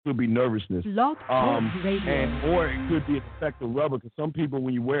could be nervousness. Blog Talk Radio. And or it could be an effect of rubber, because some people,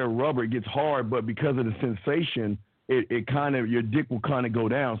 when you wear rubber, it gets hard, but because of the sensation, it kind of, your dick will kind of go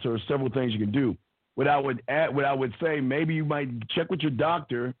down. So there's several things you can do. What I would say, maybe you might check with your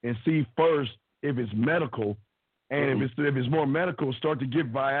doctor and see first if it's medical, and if it's more medical, start to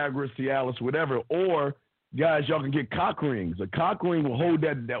get Viagra, Cialis, whatever. Or guys, y'all can get cock rings. A cock ring will hold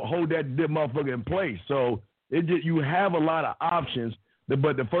that motherfucker in place. So you have a lot of options.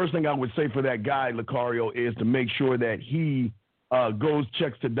 But the first thing I would say for that guy, Lucario, is to make sure that he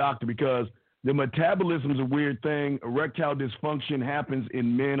checks the doctor, because the metabolism is a weird thing. Erectile dysfunction happens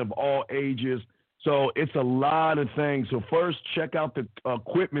in men of all ages. So it's a lot of things. So first, check out the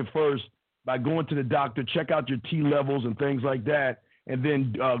equipment first by going to the doctor. Check out your T levels and things like that, and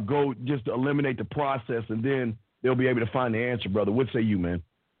then go just eliminate the process, and then they'll be able to find the answer, brother. What say you, man?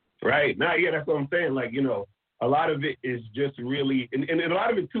 Right. Now, yeah, that's what I'm saying. Like, a lot of it is just really, and a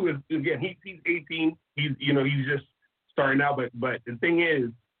lot of it too is, again, he's 18. He's just starting out. But the thing is,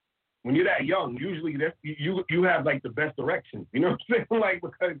 when you're that young, usually you have like the best erection. You know what I'm saying? Like,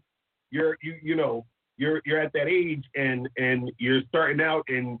 because you're at that age and you're starting out.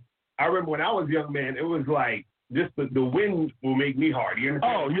 And I remember when I was a young man, it was like just the wind will make me hard. You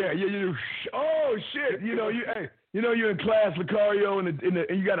understand? Oh yeah. Oh shit. You're in class, Lucario, and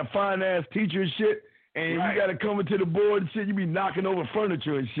you got a fine ass teacher and shit, and right. You got to come into the board and shit. You be knocking over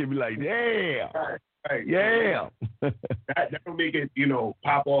furniture and shit. Be like, yeah, right. Yeah. That'll make it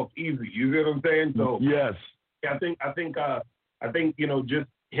pop off easy. You see what I'm saying? So yes. I think just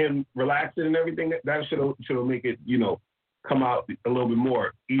him relaxing and everything, that should make it, come out a little bit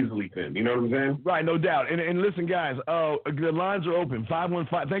more easily for him. You know what I'm saying? Right, no doubt. And listen, guys, the lines are open.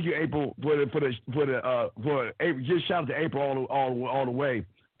 515. Thank you, April, for just shout out to April all the way.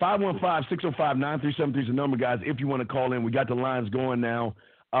 515-605-9373 is the number, guys. If you want to call in, we got the lines going now.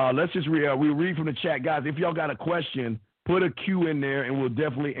 Let's just we read from the chat, guys. If y'all got a question, put a Q in there, and we'll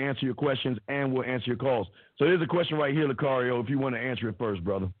definitely answer your questions, and we'll answer your calls. So there's a question right here, Lucario, if you want to answer it first,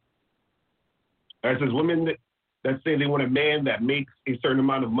 brother. It says women that say they want a man that makes a certain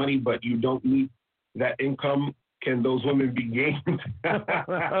amount of money, but you don't need that income. Can those women be gained?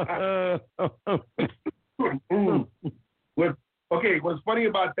 What's funny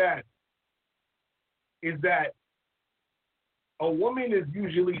about that is that a woman is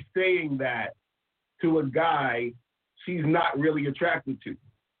usually saying that to a guy she's not really attracted to.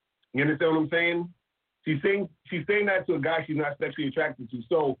 You understand what I'm saying? She's saying that to a guy she's not sexually attracted to.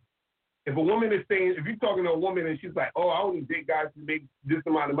 So if a woman is saying, if you're talking to a woman and she's like, oh, I only date guys who make this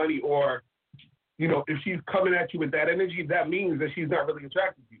amount of money, or, if she's coming at you with that energy, that means that she's not really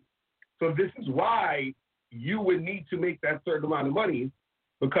attracted to you. So this is why you would need to make that certain amount of money,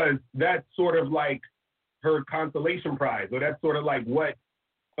 because that's sort of like her consolation prize, or that's sort of like what,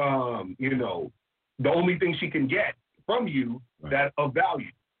 the only thing she can get from you that's of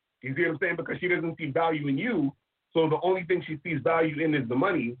value. You see what I'm saying? Because she doesn't see value in you, so the only thing she sees value in is the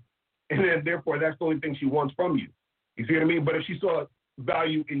money, and then therefore that's the only thing she wants from you. You see what I mean? But if she saw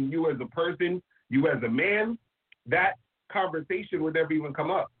value in you as a person, you as a man, that conversation would never even come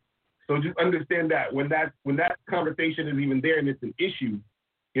up. So just understand that when that conversation is even there and it's an issue,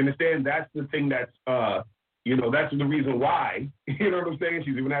 you understand that's the thing that's that's the reason why. You know what I'm saying?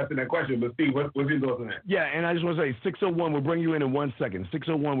 She's even asking that question. But Steve, what's your thoughts on that? Yeah, and I just want to say 601 will bring you in 1 second.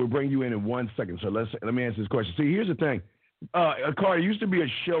 601 will bring you in 1 second. So let me answer this question. See, here's the thing. Carter, used to be a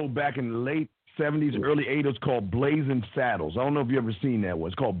show back in the late 70s, early 80s called Blazing Saddles. I don't know if you've ever seen that one.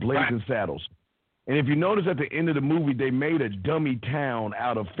 It's called Blazing Saddles. And if you notice at the end of the movie, they made a dummy town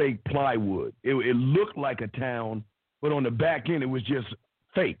out of fake plywood. It looked like a town, but on the back end, it was just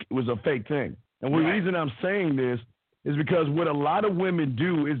fake. It was a fake thing. And the reason I'm saying this is because what a lot of women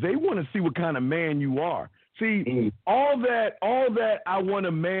do is they want to see what kind of man you are. See, all that, I want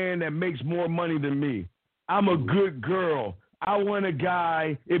a man that makes more money than me. I'm a good girl. I want a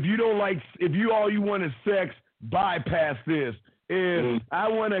guy, if all you want is sex, bypass this. If I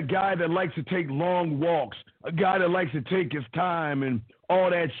want a guy that likes to take long walks, a guy that likes to take his time and all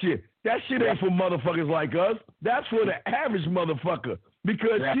that shit. That shit ain't for motherfuckers like us. That's for the average motherfucker.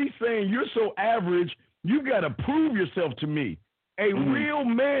 Because she's saying you're so average, you got to prove yourself to me. A real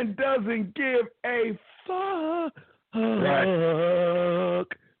man doesn't give a fuck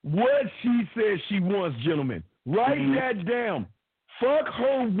what she says she wants, gentlemen. Write that down. Fuck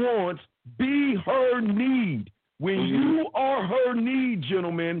her wants, be her need. When you are her need,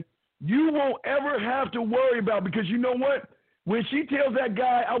 gentlemen, you won't ever have to worry about, because you know what? When she tells that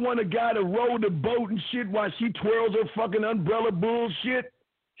guy, I want a guy to row the boat and shit while she twirls her fucking umbrella bullshit,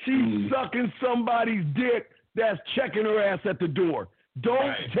 she's sucking somebody's dick that's checking her ass at the door.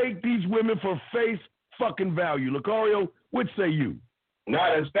 Don't take these women for face fucking value. Lucario, what say you? No,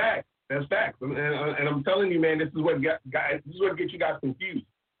 that's fact. That's fact. And I'm telling you, man, this is what gets you guys confused.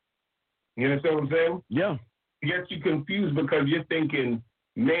 You understand what I'm saying? Yeah. It gets you confused because you're thinking,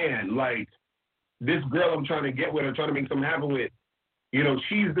 man, like, this girl I'm trying to get with or trying to make something happen with, you know,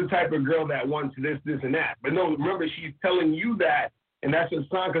 she's the type of girl that wants this, and that. But no, remember, she's telling you that, and that's a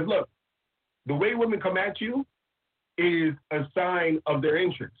sign. Because look, the way women come at you is a sign of their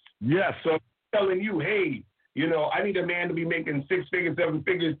interest. Yes. So I'm telling you, hey, you know, I need a man to be making 6 figures, 7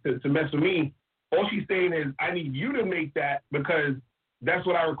 figures to mess with me. All she's saying is, I need you to make that because that's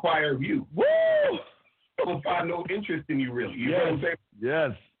what I require of you. Woo! I don't find no interest in you, really. You know what I'm saying?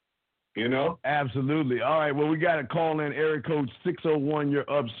 Yes. You know? Absolutely. All right, well, we got a call in. Area code 601. You're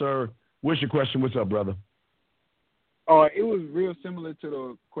up, sir. What's your question? What's up, brother? It was real similar to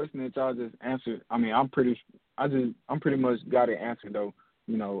the question that y'all just answered. I mean, I'm pretty much got it answered though.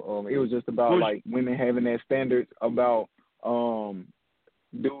 You know, it was just about like women having that standards about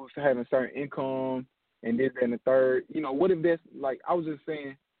dudes having certain income and this and the third. You know, what if that's like, I was just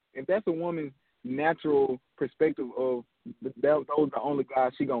saying, if that's a woman's natural perspective of those are the only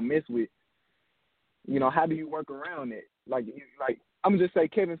guys she gonna mess with, you know, how do you work around it? Like I'm just say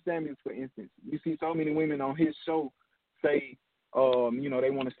Kevin Samuels, for instance. You see so many women on his show say, you know,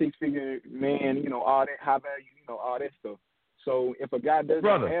 they want a 6-figure man, you know, all that high value, you know, all that stuff. So if a guy doesn't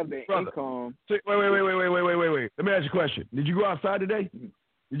have that income, wait. Let me ask you a question. Did you go outside today?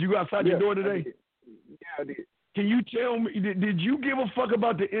 Did you go outside your door today? I did. Can you tell me? Did you give a fuck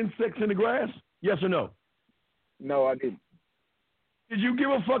about the insects in the grass? Yes or no? No, I didn't. Did you give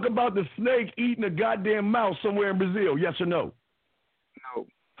a fuck about the snake eating a goddamn mouse somewhere in Brazil? Yes or no? No.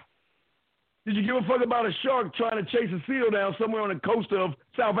 Did you give a fuck about a shark trying to chase a seal down somewhere on the coast of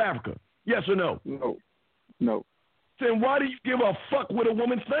South Africa? Yes or no? No. Then why do you give a fuck what a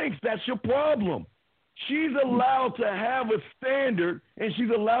woman thinks? That's your problem. She's allowed to have a standard, and she's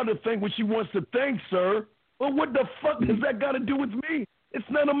allowed to think what she wants to think, sir. But what the fuck does that got to do with me? It's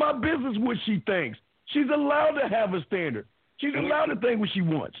none of my business what she thinks. She's allowed to have a standard. She's allowed to think what she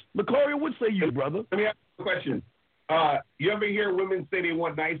wants. Lucario, what say you, brother? Let me ask you a question. You ever hear women say they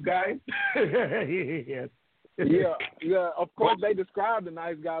want nice guys? Yes. Yeah. Of course, they describe the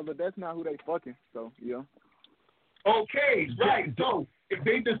nice guy, but that's not who they fucking. So, yeah. Okay, right. So if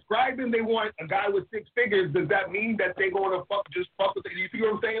they describe him, they want a guy with 6 figures. Does that mean that they're going to fuck with it? You see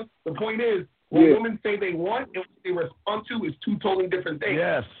what I'm saying? The point is, what women say they want and what they respond to is 2 totally different things.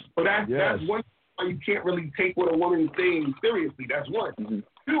 Yes. So that's one why you can't really take what a woman is saying seriously. That's one.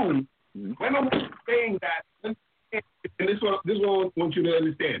 Mm-hmm. 2, when I'm saying that, and this one I want you to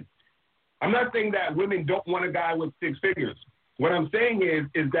understand. I'm not saying that women don't want a guy with 6 figures. What I'm saying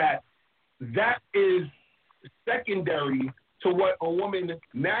is that is secondary to what a woman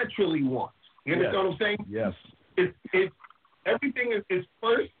naturally wants. You understand what I'm saying? Yes. It's everything is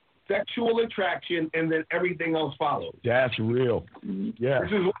first sexual attraction, and then everything else follows. That's real. Yeah.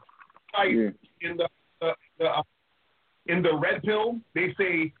 This is why in the red pill they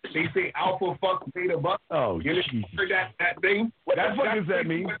say alpha fuck beta buck. Oh, you heard that thing? What the fuck does that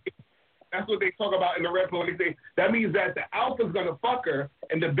mean? That's what they talk about in the red pill. They say that means that the alpha is gonna fuck her,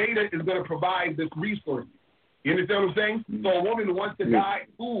 and the beta is gonna provide this resource. You understand what I'm saying? So a woman wants a guy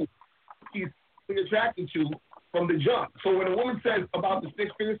who she's attracted to from the jump. So when a woman says about the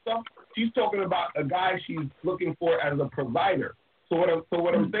 6-figure stuff, she's talking about a guy she's looking for as a provider. So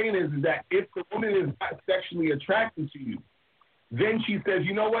what I'm saying is that if the woman is not sexually attracted to you, then she says,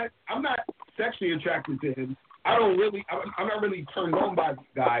 you know what? I'm not sexually attracted to him. I'm not really turned on by this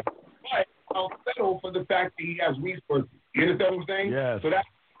guy, but I'll settle for the fact that he has resources. You understand what I'm saying? Yes. So that's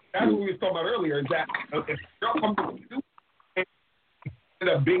what we were talking about earlier, is that if a girl comes to you and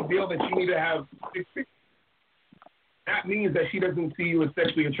it's a big deal that you need to have 6 figures, that means that she doesn't see you as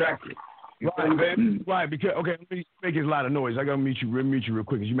sexually attractive. Right, because, okay, let me make a lot of noise. I got to mute you real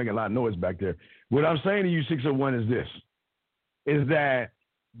quick because you're making a lot of noise back there. What I'm saying to you, 601, is this, is that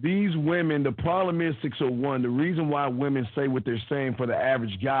these women, the problem is 601, the reason why women say what they're saying for the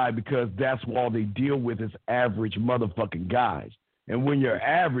average guy, because that's all they deal with is average motherfucking guys. And when you're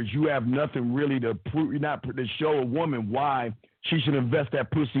average, you have nothing really to prove, to show a woman why she should invest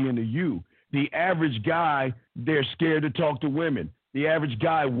that pussy into you. The average guy, they're scared to talk to women. The average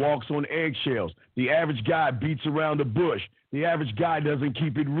guy walks on eggshells. The average guy beats around the bush. The average guy doesn't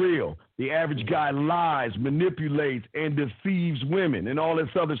keep it real. The average guy lies, manipulates, and deceives women and all this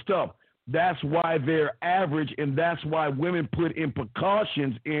other stuff. That's why they're average, and that's why women put in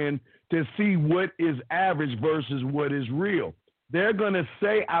precautions in to see what is average versus what is real. They're going to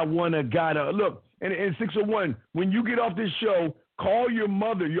say, I want a guy to, look, and 601, when you get off this show, Call your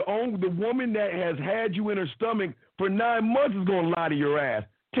mother, the woman that has had you in her stomach for 9 months is going to lie to your ass.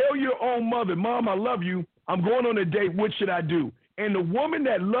 Tell your own mother, Mom, I love you. I'm going on a date. What should I do? And the woman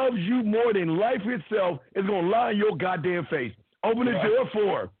that loves you more than life itself is going to lie in your goddamn face. Open the door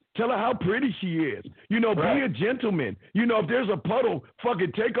for her. Tell her how pretty she is. Be a gentleman. If there's a puddle,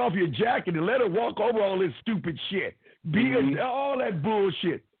 fucking take off your jacket and let her walk over all this stupid shit. All that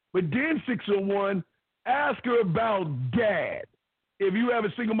bullshit. But then 601, ask her about dad. If you have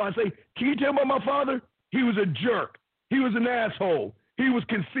a single mom, say, can you tell me about my father? He was a jerk. He was an asshole. He was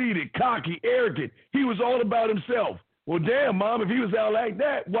conceited, cocky, arrogant. He was all about himself. Well, damn, Mom, if he was out like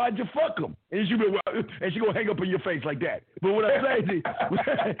that, why'd you fuck him? And she gonna hang up in your face like that. But what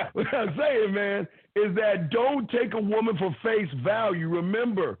I'm saying, man, is that don't take a woman for face value.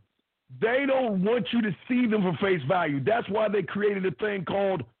 Remember, they don't want you to see them for face value. That's why they created a thing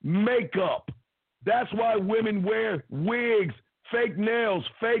called makeup. That's why women wear wigs, fake nails,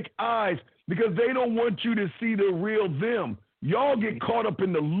 fake eyes, because they don't want you to see the real them. Y'all get caught up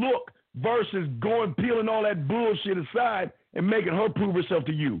in the look versus peeling all that bullshit aside and making her prove herself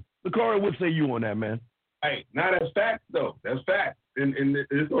to you. Lakari, what say you on that, man? Hey, now that's fact, though. That's fact. And this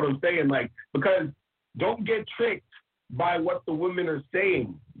is what I'm saying, because don't get tricked by what the women are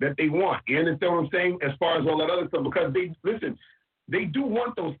saying that they want. You understand what I'm saying? As far as all that other stuff, because they do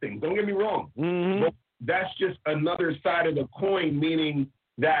want those things. Don't get me wrong. Mm-hmm. But that's just another side of the coin, meaning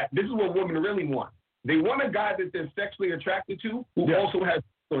that this is what women really want. They want a guy that they're sexually attracted to who also has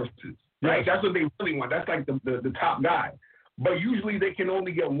resources, right? That's what they really want. That's like the top guy. But usually they can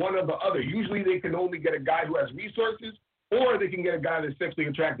only get one or the other. Usually they can only get a guy who has resources, or they can get a guy they're sexually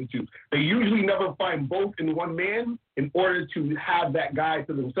attracted to. They usually never find both in one man in order to have that guy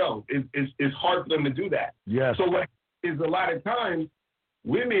to themselves. It's hard for them to do that. Yes. So what is a lot of times,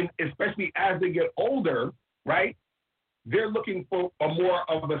 women, especially as they get older, right, they're looking for a more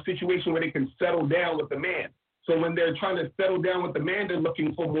of a situation where they can settle down with the man. So when they're trying to settle down with the man, they're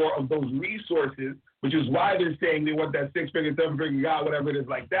looking for more of those resources, which is why they're saying they want that 6-figure, 7-figure guy, whatever it is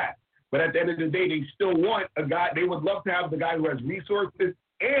like that. But at the end of the day, they still want a guy. They would love to have the guy who has resources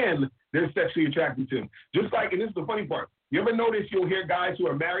and they're sexually attracted to him. Just like, and this is the funny part, you ever notice you'll hear guys who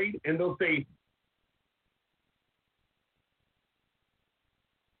are married and they'll say,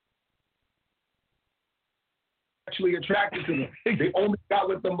 actually attracted to them. They only got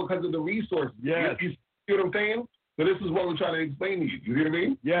with them because of the resources. Yes. You see what I'm saying? So this is what we're trying to explain to you. You hear what I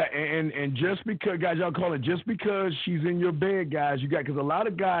mean? Yeah, and just because, guys, y'all call it, just because she's in your bed, guys, because a lot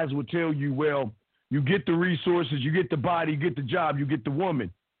of guys will tell you, well, you get the resources, you get the body, you get the job, you get the woman.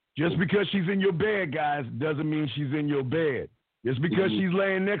 Just because she's in your bed, guys, doesn't mean she's in your bed. Just because she's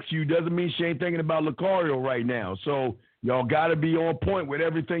laying next to you doesn't mean she ain't thinking about Lucario right now. So y'all got to be on point with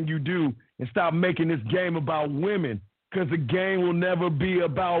everything you do and stop making this game about women, because the game will never be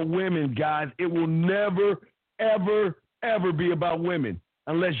about women, guys. It will never, ever, ever be about women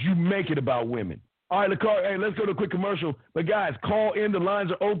unless you make it about women. All right, Lucario, hey, let's go to a quick commercial. But, guys, call in. The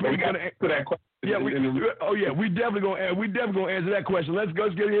lines are open. We got to answer that question. Yeah, we definitely gonna answer that question. Let's get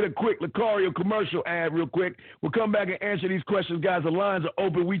a quick Lucario commercial ad real quick. We'll come back and answer these questions, guys. The lines are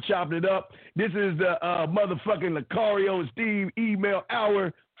open. We chopping it up. This is the motherfucking Lucario and Steve email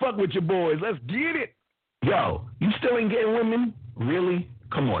hour. Fuck with your boys. Let's get it. Yo, you still ain't getting women? Really?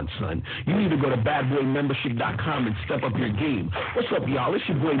 Come on, son. You need to go to badboymembership.com and step up your game. What's up, y'all? It's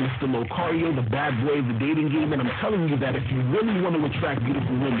your boy, Mr. Lucario, the bad boy of the dating game, and I'm telling you that if you really want to attract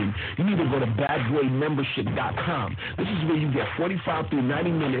beautiful women, you need to go to badboymembership.com. This is where you get 45 through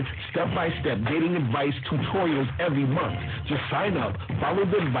 90 minutes, step-by-step dating advice tutorials every month. Just sign up, follow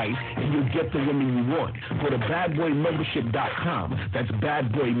the advice, and you'll get the women you want. Go to badboymembership.com. That's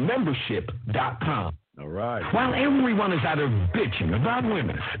badboymembership.com. All right. While everyone is either bitching about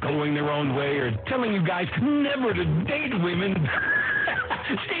women going their own way or telling you guys never to date women,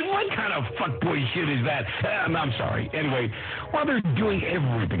 Steve, what kind of fuckboy shit is that? I'm sorry. Anyway, while they're doing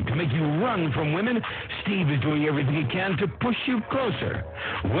everything to make you run from women, Steve is doing everything he can to push you closer.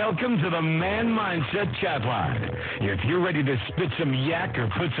 Welcome to the Man Mindset Chat Line. If you're ready to spit some yak or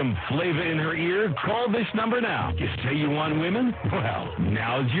put some flavor in her ear, call this number now. You say you want women? Well,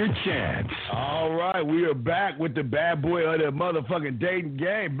 now's your chance. All right, we are back with the bad boy of the motherfucking dating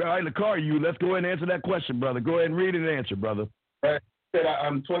game. All right, Lucario, let's go ahead and answer that question, brother. Go ahead and read it and answer, brother.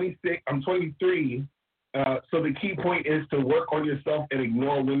 I'm 26. I'm 23. So the key point is to work on yourself and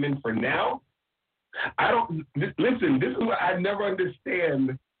ignore women for now. Listen, this is what I never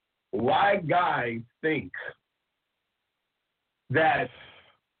understand, why guys think that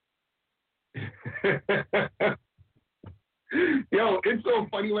Yo, it's so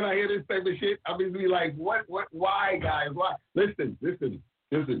funny when I hear this type of shit. I'm just be like, what, why, guys? Why? Listen.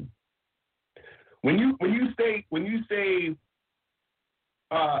 When you say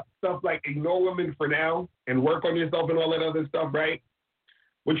stuff like ignore women for now and work on yourself and all that other stuff, right?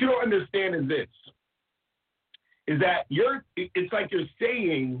 What you don't understand is this: is that it's like you're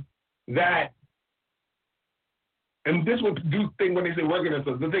saying that, and this would do thing when they say working on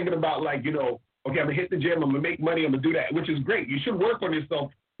themselves. They're thinking about like, you know, okay, I'm gonna hit the gym, I'm gonna make money, I'm gonna do that, which is great. You should work on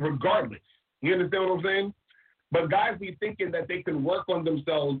yourself regardless. You understand what I'm saying? But guys be thinking that they can work on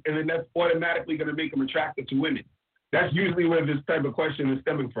themselves and then that's automatically gonna make them attractive to women. That's usually where this type of question is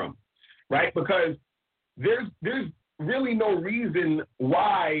stemming from, right? Because there's really no reason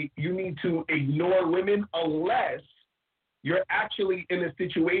why you need to ignore women unless you're actually in a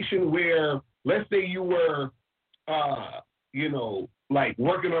situation where, let's say you were, like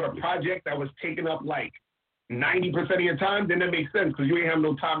working on a project that was taking up like 90% of your time, then that makes sense because you ain't have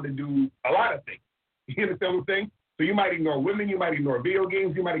no time to do a lot of things. You understand what I'm saying? So you might ignore women, you might ignore video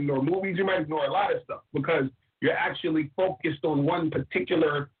games, you might ignore movies, you might ignore a lot of stuff because you're actually focused on one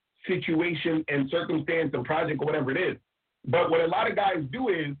particular situation and circumstance and project or whatever it is. But what a lot of guys do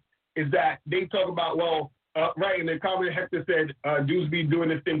is that they talk about, right, in the comment Hector said, dudes be doing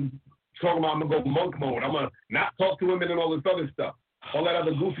this thing, talking about I'm going to go monk mode, I'm going to not talk to women and all this other stuff, all that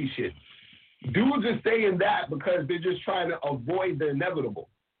other goofy shit. Dudes are saying that because they're just trying to avoid the inevitable.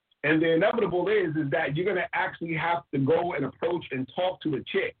 And the inevitable is that you're going to actually have to go and approach and talk to a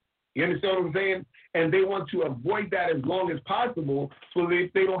chick. You understand what I'm saying? And they want to avoid that as long as possible so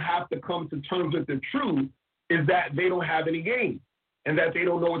they don't have to come to terms with the truth is that they don't have any game and that they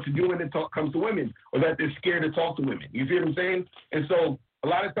don't know what to do when it comes to women or that they're scared to talk to women. You see what I'm saying? And so a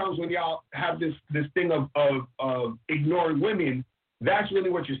lot of times when y'all have this thing of ignoring women, that's really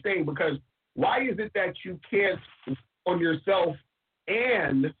what you're saying because why is it that you can't work on yourself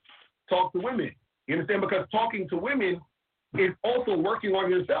and talk to women? You understand? Because talking to women is also working on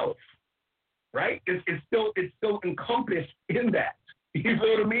yourself, right? It's still encompassed in that. You know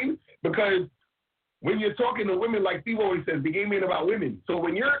what I mean? Because when you're talking to women, like Steve always says, the game ain't about women. So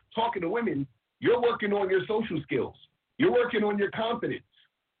when you're talking to women, you're working on your social skills. You're working on your confidence.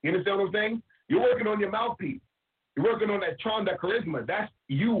 You understand what I'm saying? You're working on your mouthpiece. You're working on that charm, that charisma. That's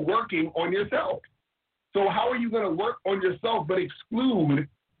you working on yourself. So how are you going to work on yourself but exclude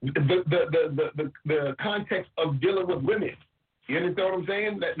the context of dealing with women? You understand what I'm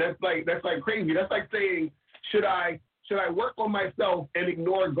saying? That's like crazy. That's like saying, should I work on myself and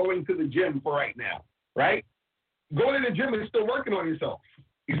ignore going to the gym for right now? Right? Going to the gym is still working on yourself.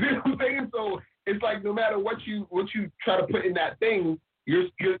 You see what I'm saying? So it's like no matter what you try to put in that thing, you're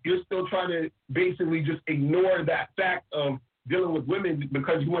still trying to basically just ignore that fact of dealing with women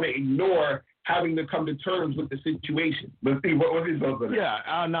because you want to ignore having to come to terms with the situation. Let's see, what was his thoughts on that? Yeah,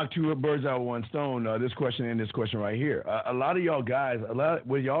 I'll knock two birds out with one stone. This question and this question right here. A lot of y'all guys,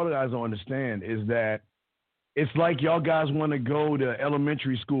 what y'all guys don't understand is that it's like y'all guys want to go to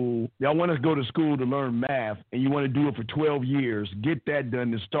elementary school. Y'all want to go to school to learn math, and you want to do it for 12 years, get that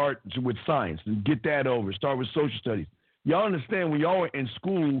done, to start with science, and get that over, start with social studies. Y'all understand when y'all were in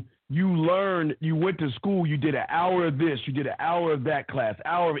school, you went to school, you did an hour of this, you did an hour of that class,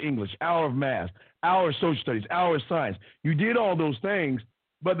 hour of English, hour of math, hour of social studies, hour of science. You did all those things,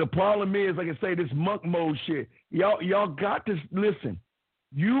 but the problem is, like I say, this monk mode shit, y'all got to listen.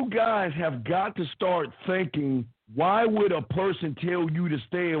 You guys have got to start thinking, why would a person tell you to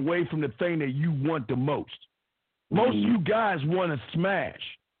stay away from the thing that you want the most? Most of you guys want to smash,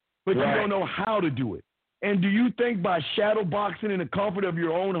 but you don't know how to do it. And do you think by shadow boxing in the comfort of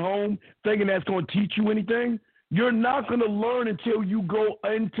your own home, thinking that's going to teach you anything? You're not going to learn until you go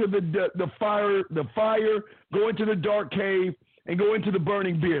into the fire, go into the dark cave, and go into the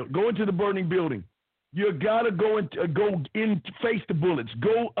burning building. You got to go in, face the bullets,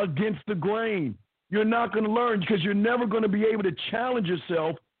 go against the grain. You're not going to learn because you're never going to be able to challenge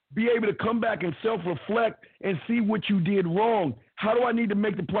yourself, be able to come back and self-reflect and see what you did wrong. How do I need to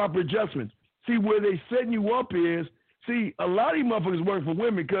make the proper adjustments? See, where they setting you up is, a lot of you motherfuckers work for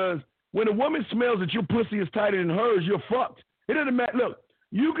women because when a woman smells that your pussy is tighter than hers, you're fucked. It doesn't matter. Look,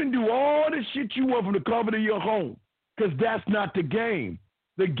 you can do all the shit you want from the comfort of your home because that's not the game.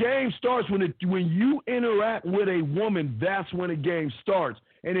 The game starts when you interact with a woman. That's when the game starts.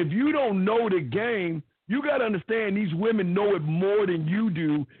 And if you don't know the game, you got to understand these women know it more than you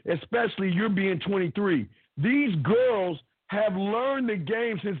do, especially you're being 23. These girls have learned the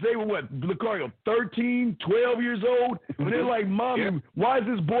game since they were, what, Lucario, 13, 12 years old? When they're like, Mommy, why is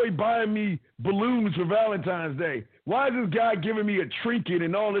this boy buying me balloons for Valentine's Day? Why is this guy giving me a trinket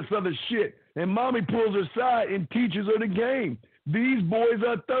and all this other shit? And Mommy pulls her aside and teaches her the game. These boys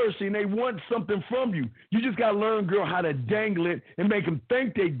are thirsty and they want something from you. You just got to learn, girl, how to dangle it and make them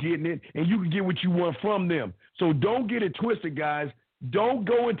think they're getting it, and you can get what you want from them. So don't get it twisted, guys. Don't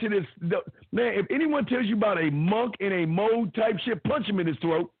go into this. Man, if anyone tells you about a monk in a mode type shit, punch him in his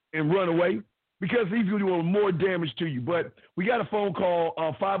throat and run away, because he's going to do more damage to you. But we got a phone call,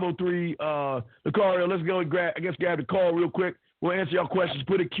 503, Lucario. Let's go grab the call real quick. We'll answer your questions.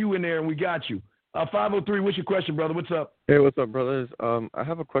 Put a Q in there, and we got you. 503, what's your question, brother? What's up? Hey, what's up, brothers? I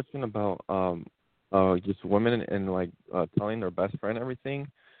have a question about just women and like telling their best friend everything.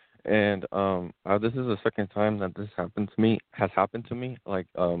 And this is the second time that this has happened to me. Like,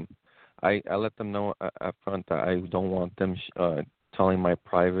 I let them know up front that I don't want them telling my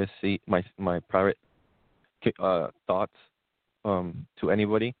privacy, my private thoughts to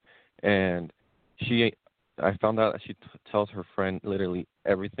anybody. And I found out that she tells her friend literally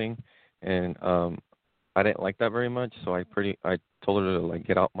everything, and I didn't like that very much. So I told her to like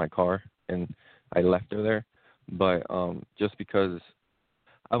get out my car, and I left her there. But just because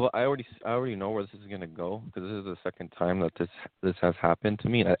I already know where this is gonna go, because this is the second time that this has happened to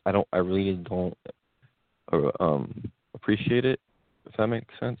me. I really don't appreciate it, if that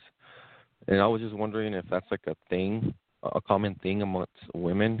makes sense. And I was just wondering if that's like a common thing amongst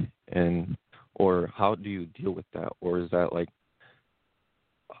women, or how do you deal with that, or is that like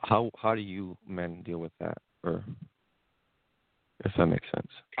how do you men deal with that, or if that makes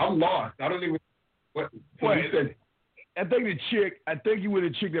sense? I'm lost. I don't even what. I think he was a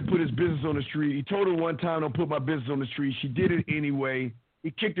chick that put his business on the street. He told her one time, don't put my business on the street. She did it anyway.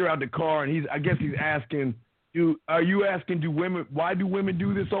 He kicked her out the car, and I guess he's asking, why do women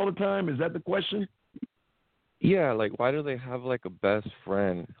do this all the time? Is that the question? Yeah, like why do they have like a best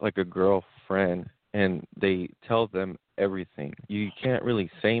friend, like a girlfriend, and they tell them everything? You can't really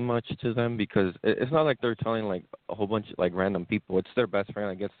say much to them, because it's not like they're telling like a whole bunch of like random people. It's their best friend.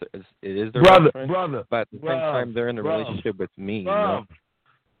 I guess it is their best friend. Brother, but at the same time, they're in a relationship with me. Brother.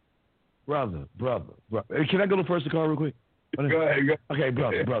 Hey, can I go to first the call real quick? Go ahead. Okay,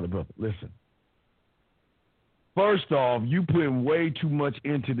 brother. Listen. First off, you putting way too much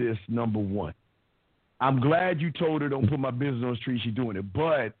into this, number one. I'm glad you told her don't put my business on the street. She's doing it.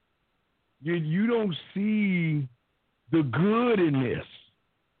 But you don't see the good in this.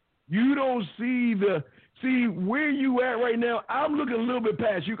 You don't see where you at right now. I'm looking a little bit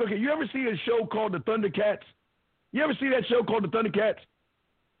past you. Okay, you ever see a show called The Thundercats? You ever see that show called The Thundercats?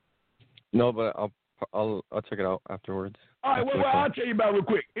 No, but I'll check it out afterwards. All right, well, I'll tell you about it real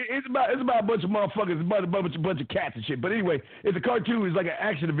quick. It's about a bunch of motherfuckers, about a bunch of cats and shit. But anyway, it's a cartoon. It's like an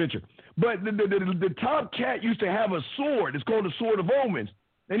action adventure. But the top cat used to have a sword. It's called the Sword of Omens.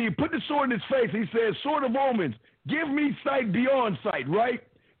 And he put the sword in his face. He says, Sword of Omens, give me sight beyond sight, right?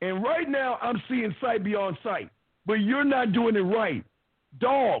 And right now, I'm seeing sight beyond sight. But you're not doing it right.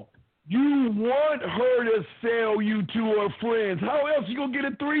 Dog, you want her to sell you to her friends. How else you going to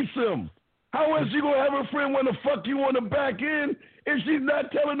get a threesome? How else you going to have her friend want to fuck you on the back end if she's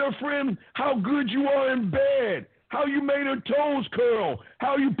not telling her friend how good you are in bed, how you made her toes curl,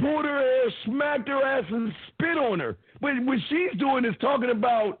 how you pulled her hair, smacked her ass, and spit on her? But what she's doing is talking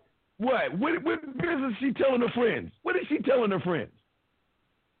about what? What business is she telling her friends? What is she telling her friends?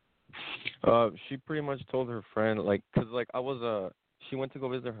 She pretty much told her friend, like, because, like, she went to go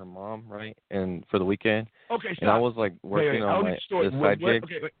visit her mom, right, and for the weekend. Okay, stop. And I was, like, working on this side gig.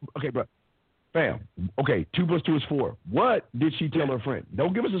 Okay, bro. Bam. Okay, 2 + 2 is 4. What did she tell her friend?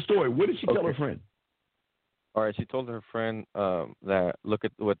 Don't give us a story. What did she tell her friend? All right, she told her friend that, look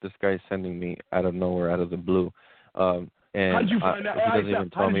at what this guy's sending me out of nowhere, out of the blue. And how did you find out? He doesn't even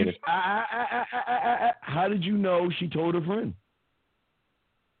tell me. How did you know she told her friend?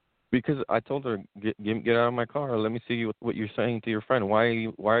 Because I told her, get out of my car. Let me see what you're saying to your friend. Why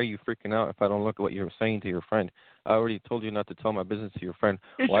are you freaking out if I don't look at what you're saying to your friend? I already told you not to tell my business to your friend.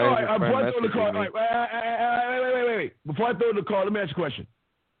 Why is your friend messaging me? Wait. Before I throw the call, let me ask you a question.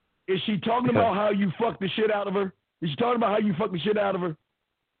 Is she talking about how you fucked the shit out of her? Is she talking about how you fucked the shit out of her?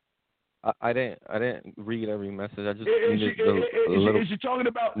 I didn't read every message. I just is she talking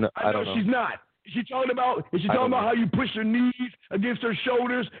about? No, I don't know. She's not. Is she talking about how you pushed her knees against her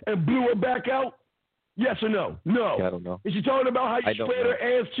shoulders and blew her back out? Yes or no? No. Yeah, I don't know. Is she talking about how you spread her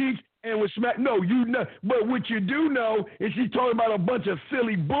ass cheeks and was smack? No, you know. But what you do know is she talking about a bunch of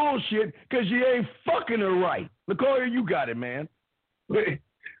silly bullshit because you ain't fucking her right. Lucario, you got it, man.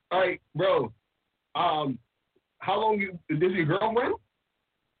 All right, bro. how long this is your girlfriend?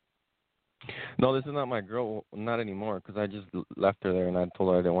 No, this is not my girl, not anymore, because I just left her there, and I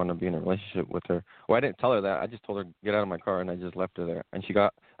told her I didn't want to be in a relationship with her. Well, I didn't tell her that. I just told her, get out of my car, and I just left her there. And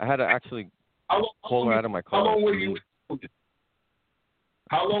I had to actually pull her out of my car. How long were you with this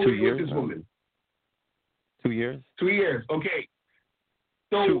woman? 2 years. 2 years, okay.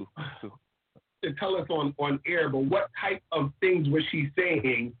 So, Two. to tell us on air, but what type of things was she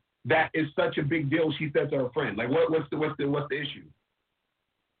saying that is such a big deal she said to her friend? Like, what's the issue?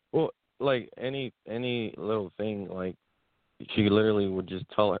 Well, like any little thing, like she literally would just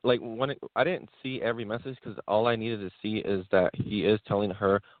tell her. Like I didn't see every message because all I needed to see is that he is telling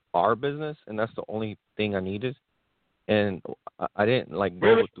her our business, and that's the only thing I needed. And I didn't like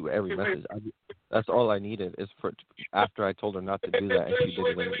go through every message. That's all I needed is for after I told her not to do that, and she did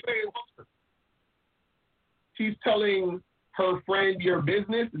it. Anyway. She's telling her friend your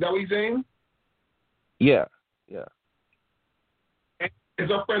business. Is that what you're saying? Yeah. Is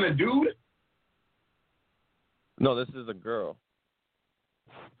her friend a dude? No, this is a girl.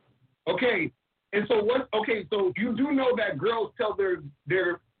 Okay. And so so you do know that girls tell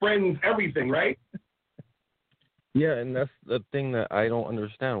their friends everything, right? Yeah, and that's the thing that I don't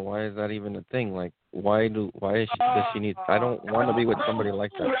understand. Why is that even a thing? Like, does she need? I don't want to be with somebody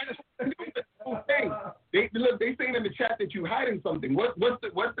like that. They saying in the chat that you hiding something. What's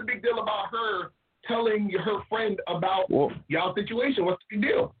the big deal about her telling her friend about y'all situation? What's the big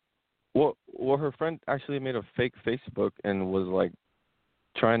deal? Well, her friend actually made a fake Facebook and was like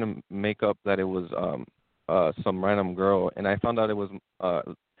trying to make up that it was some random girl, and I found out it was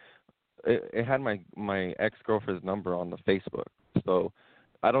it had my ex-girlfriend's number on the Facebook. So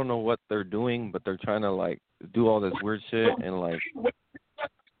I don't know what they're doing, but they're trying to like do all this weird shit and like.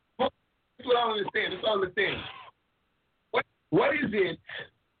 That's what I understand. What is it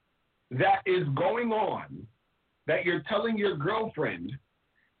that is going on that you're telling your girlfriend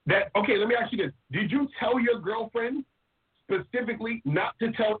that, okay, let me ask you this. Did you tell your girlfriend specifically not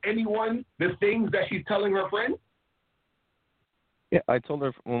to tell anyone the things that she's telling her friend? Yeah, I told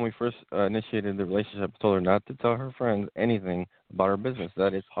her when we first initiated the relationship, I told her not to tell her friends anything about our business.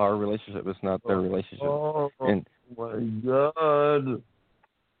 That it's our relationship. It's not their relationship. My God.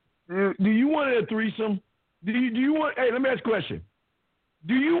 Do you want a threesome? Do you want, hey, let me ask a question.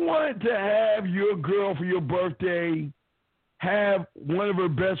 Do you want to have your girl for your birthday have one of her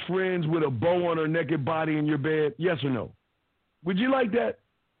best friends with a bow on her naked body in your bed? Yes or no? Would you like that?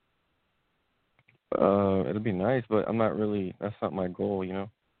 It'd be nice, but that's not my goal, you know?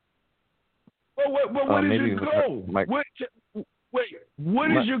 Well, what is your goal?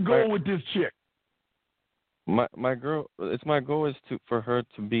 What is your goal with this chick? My goal is for her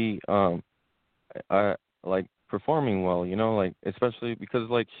to be like performing well, you know, like especially because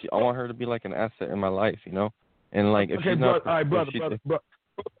like I want her to be like an asset in my life, you know, and like if she's not. All right, brother.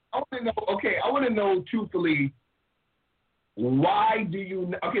 I want to know truthfully. Why do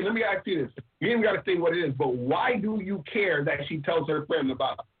you? Okay, let me ask you this. You ain't got to say what it is, but why do you care that she tells her friend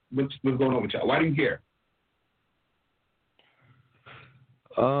about what's going on with y'all? Why do you care?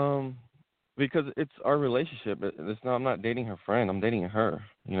 Because it's our relationship. I'm not dating her friend. I'm dating her.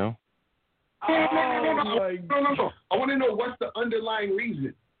 You know. No. I want to know what's the underlying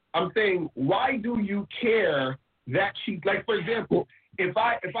reason. I'm saying, why do you care that she, like, for example, if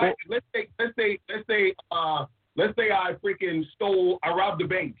I let's say I freaking I robbed the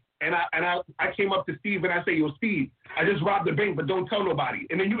bank, and I came up to Steve and I say, yo, Steve, I just robbed the bank, but don't tell nobody.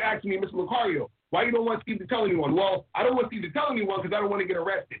 And then you ask me, Mr. Lucario, why you don't want Steve to tell anyone? Well, I don't want Steve to tell anyone because I don't want to get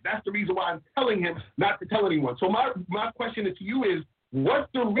arrested. That's the reason why I'm telling him not to tell anyone. So my question to you is,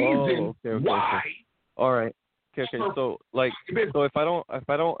 what's the reason why? Okay. All right. Okay. So if I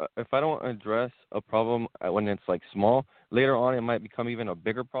don't address a problem when it's like small, later on it might become even a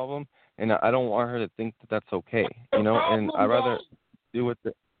bigger problem, and I don't want her to think that that's okay, you know. And I rather deal with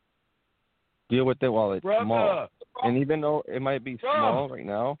it while it's small. And even though it might be small right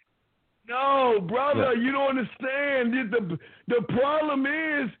now. No, brother, you don't understand. The problem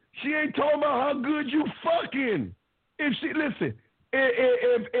is she ain't talking about how good you fucking.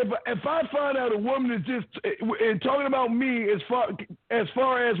 If I find out a woman is just talking about me as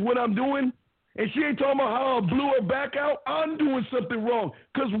far as what I'm doing, and she ain't talking about how I blew her back out, I'm doing something wrong.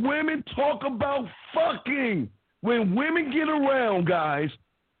 Because women talk about fucking. When women get around, guys,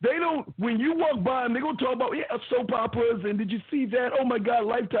 they don't. When you walk by them, they gonna talk about soap operas and did you see that? Oh my God,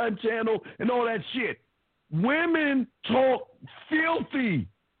 Lifetime Channel and all that shit. Women talk filthy.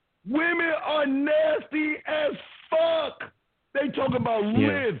 Women are nasty as fuck. They talk about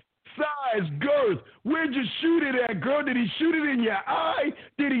live, size, girth. Where'd you shoot it at, girl? Did he shoot it in your eye?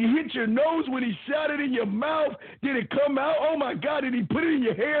 Did he hit your nose when he shot it in your mouth? Did it come out? Oh, my God, did he put it in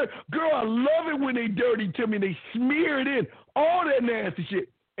your hair? Girl, I love it when they dirty to me. They smear it in, all that nasty shit.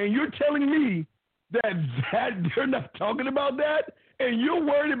 And you're telling me that they're not talking about that? And you're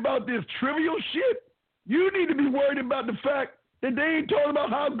worried about this trivial shit? You need to be worried about the fact that they ain't talking about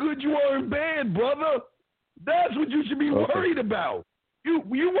how good you are in bed, brother. That's what you should be worried about. You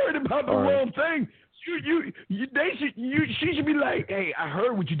worried about the wrong thing. She should be like, hey, I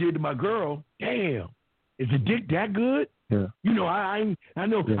heard what you did to my girl. Damn, is the dick that good? Yeah. You know, I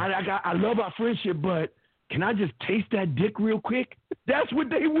know. Yeah. I love our friendship, but can I just taste that dick real quick? That's what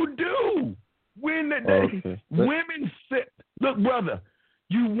they will do. When women say, look, brother,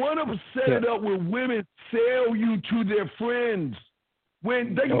 you want to set it up where women sell you to their friends.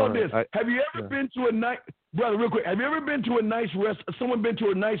 Think about this. Have you ever been to a nice, brother, real quick, have you ever been to a nice someone been to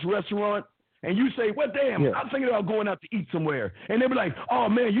a nice restaurant and you say, well, damn, I'm thinking about going out to eat somewhere. And they be like, oh,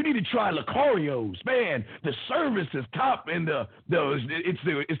 man, you need to try Lucario's. Man, the service is top and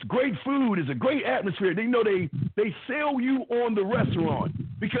it's great food. It's a great atmosphere. They know they sell you on the restaurant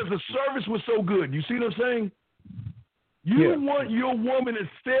because the service was so good. You see what I'm saying? You want your woman to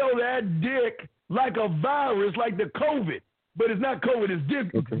sell that dick like a virus, like the COVID. But it's not COVID, it's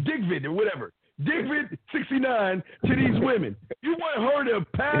Dickvid or whatever. Dickvid 69 to these women. You want her to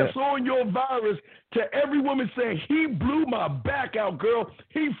pass on your virus to every woman saying, he blew my back out, girl.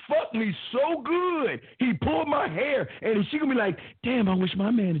 He fucked me so good. He pulled my hair. And she going to be like, damn, I wish my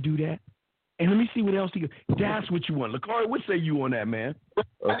man to do that. And let me see what else he – that's what you want. Lakari, what say you on that, man?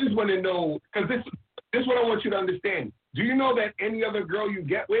 I just want to know – because this is what I want you to understand. Do you know that any other girl you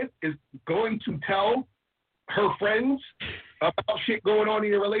get with is going to tell her friends about shit going on in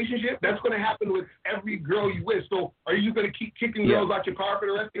your relationship? That's going to happen with every girl you with. So are you going to keep kicking girls out your car for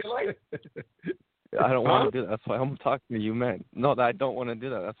the rest of your life? I don't want to do that. That's why I'm talking to you, man. No, I don't want to do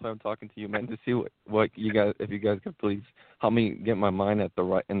that. That's why I'm talking to you, man, to see what you guys, if you guys could please help me get my mind in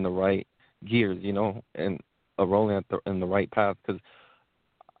the right gears, you know, and rolling in the right path, because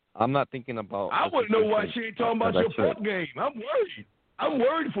I'm not thinking about. I want to know why she ain't talking about your fuck game. I'm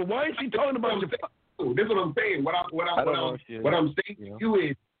worried for why ain't she talking about your fuck. This is what I'm saying. What I'm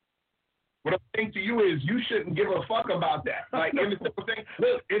saying to you is you shouldn't give a fuck about that. Like, you understand what I'm saying?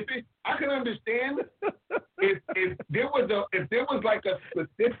 Look, I can understand if there was like a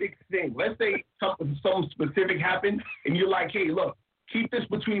specific thing. Let's say something specific happened, and you're like, hey, look, keep this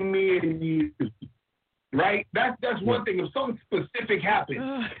between me and you. Right? That's one thing. If something specific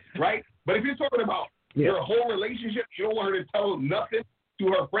happens, right? But if you're talking about your whole relationship, you don't want her to tell nothing to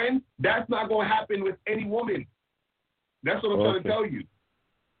her friend, that's not going to happen with any woman. That's what I'm trying to tell you.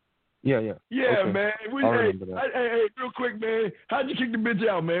 Yeah, man. Hey, real quick, man. How'd you kick the bitch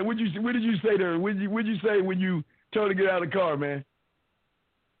out, man? What did you say to her? What did you say when you told her to get out of the car, man?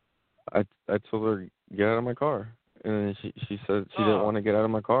 I told her get out of my car, and she said she didn't want to get out of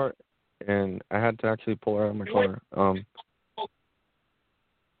my car, and I had to actually pull her out of my car.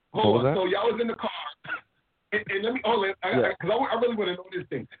 Hold on. So y'all was in the car. And let me because I really want to know this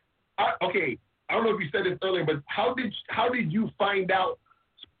thing. I don't know if you said this earlier, but how did you find out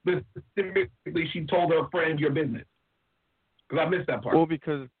specifically she told her friend your business? Because I missed that part. Well,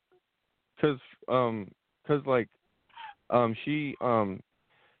 because she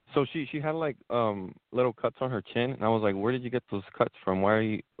had like little cuts on her chin, and I was like, where did you get those cuts from? Why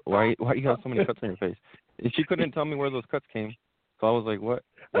you have so many cuts on your face? And she couldn't tell me where those cuts came, so I was like, what?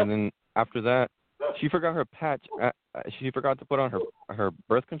 And then after that, she forgot her patch. She forgot to put on her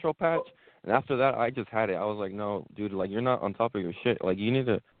birth control patch. And after that, I just had it. I was like, no, dude, like, you're not on top of your shit. Like, you need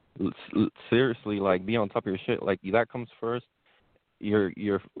to seriously, like, be on top of your shit. Like, that comes first. You're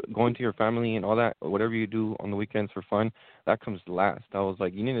going to your family and all that, whatever you do on the weekends for fun, that comes last. I was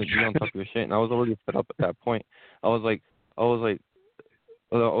like, you need to be on top of your shit. And I was already fed up at that point. I was like,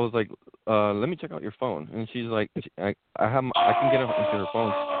 let me check out your phone. And she's like, I can get into her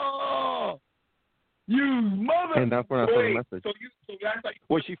phone. You mother! And that's when I saw the message. So that's like,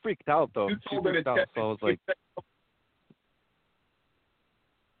 well, she freaked out though. She freaked out, so I was like,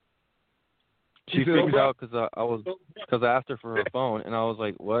 she freaked out because I asked her for her phone, and I was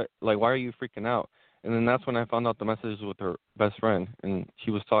like, what? Like, why are you freaking out? And then that's when I found out the message was with her best friend, and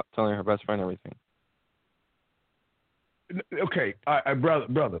she was telling her best friend everything. Okay, all right, brother.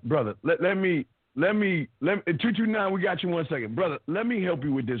 Let me 229. We got you 1 second, brother. Let me help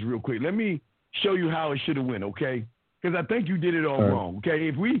you with this real quick. Let me show you how it should have went, okay? Because I think you did it all wrong, okay?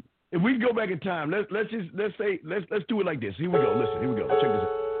 If we go back in time, let's do it like this. Here we go. Listen, here we go. Check this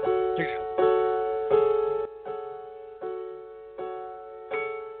out.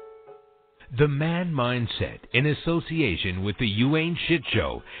 The Man Mindset, in association with the You Ain't Shit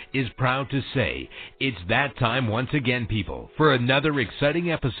Show, is proud to say it's that time once again, people, for another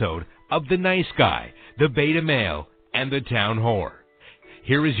exciting episode of The Nice Guy, the Beta Male, and the Town Whore.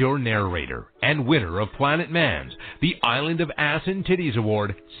 Here is your narrator and winner of Planet Man's, the Island of Ass and Titties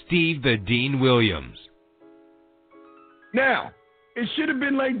Award, Steve the Dean Williams. Now, it should have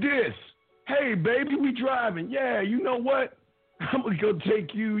been like this. Hey, baby, we driving. Yeah, you know what? I'm going to go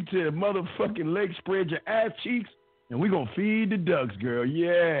take you to motherfucking Lake, spread your ass cheeks, and we're going to feed the ducks, girl.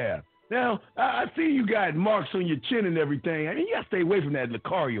 Yeah. Now, I see you got marks on your chin and everything. I mean, you got to stay away from that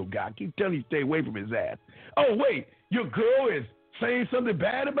Lucario guy. I keep telling you to stay away from his ass. Oh, wait, your girl is saying something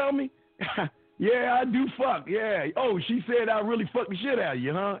bad about me? Yeah, I do fuck. Yeah. Oh, she said I really fucked the shit out of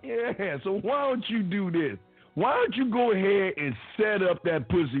you, huh? Yeah, so why don't you do this? Why don't you go ahead and set up that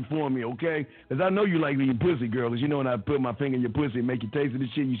pussy for me, okay? Because I know you like eating pussy, girl. Because you know when I put my finger in your pussy and make you taste of the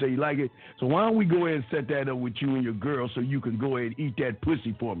shit, you say you like it. So why don't we go ahead and set that up with you and your girl so you can go ahead and eat that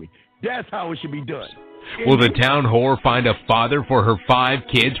pussy for me? That's how it should be done. Will the town whore find a father for her 5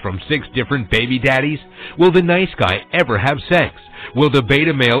 kids from 6 different baby daddies? Will the nice guy ever have sex? Will the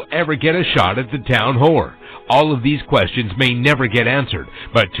beta male ever get a shot at the town whore? All of these questions may never get answered,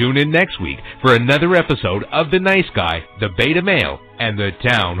 but tune in next week for another episode of The Nice Guy, the Beta Male, and the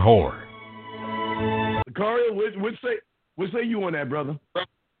Town Whore. Lucario, what say you on that, brother?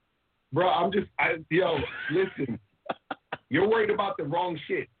 Bro, listen. You're worried about the wrong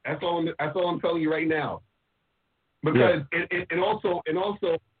shit. That's all I'm telling you right now. Because and also,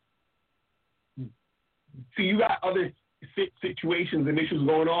 see, you got other situations and issues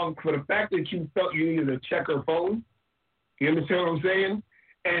going on. For the fact that you felt you needed to check her phone, you understand what I'm saying?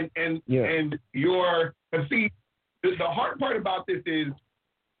 And see, the hard part about this is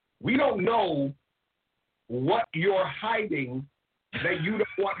we don't know what you're hiding that you don't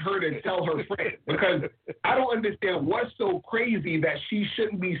want her to tell her friend, because I don't understand what's so crazy that she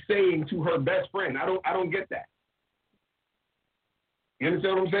shouldn't be saying to her best friend. I don't get that. You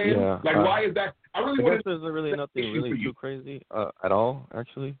understand what I'm saying? Yeah, why is that? I guess there's really nothing really too crazy at all,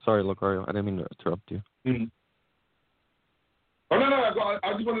 actually. Sorry, Lucario, I didn't mean to interrupt you. Mm-hmm. Oh no!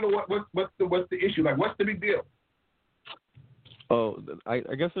 I just want to know what's the issue? Like, what's the big deal? Oh, I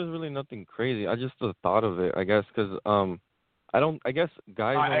guess there's really nothing crazy. I just the thought of it, I guess, because I guess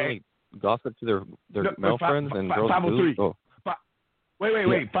guys don't really gossip to their male friends and girls do. Oh.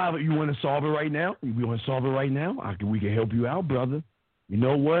 Wait. Father, you want to solve it right now? We want to solve it right now? We can help you out, brother. You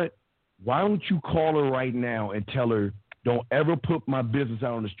know what? Why don't you call her right now and tell her, don't ever put my business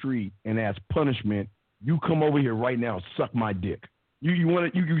out on the street, and as punishment, you come over here right now and suck my dick. You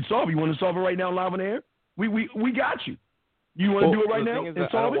want to solve it? You want to solve it right now live on air? We got you. You want to do it right now and solve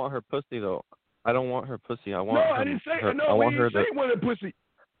it? I don't want her pussy, though. I don't want her pussy. I want no, I didn't say her. No, we didn't say want her pussy.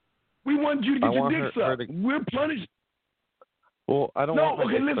 We want you to get your dick sucked. We're punished. Well, I don't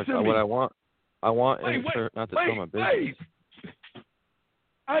want her dick sucked. What I want is her not to tell my business.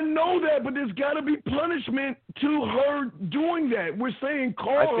 I know that, but there's got to be punishment to her doing that. We're saying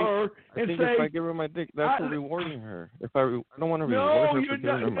her and say, if I give her my dick, that's rewarding her. I don't want to reward her for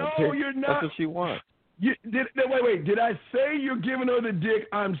giving her my dick. You're not. That's what she wants. Wait. Did I say you're giving her the dick?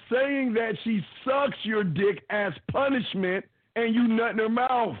 I'm saying that she sucks your dick as punishment and you nut in her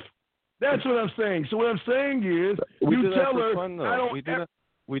mouth. That's what I'm saying. So what I'm saying is, you tell her,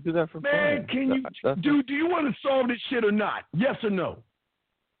 we do that for fun. Man, do you want to solve this shit or not? Yes or no?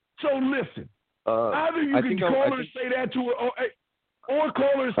 So listen, either you can call her and say that to her, or call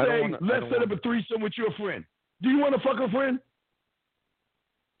her and say, let's set up a threesome with your friend. Do you want to fuck her friend?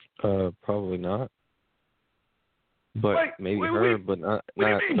 Probably not. But maybe her, but not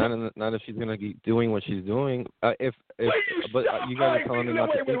if she's gonna be doing what she's doing. But you guys are telling her not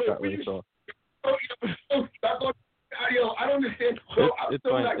to think that way. So. I don't understand. I'm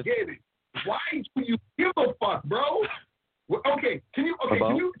still not getting it. Why do you give a fuck, bro? Okay, can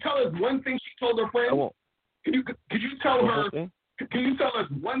you tell us one thing she told her friend? I won't. Could you tell her? Can you tell us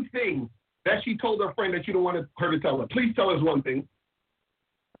one thing that she told her friend that you don't want her to tell her? Please tell us one thing.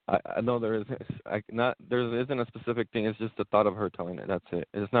 I know there isn't a specific thing. It's just the thought of her telling it. That's it.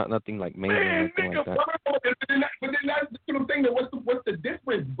 It's not nothing like major or anything like that. But then that's what I'm saying. What's the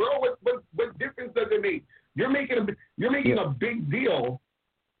difference, bro? What difference does it make? You're making a big deal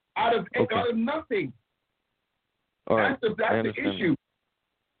out of nothing. All right. That's the issue.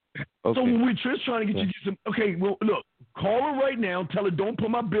 Okay. So we're just trying to get you some. Okay, well, look, call her right now. Tell her don't put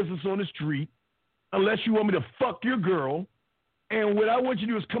my business on the street unless you want me to fuck your girl. And what I want you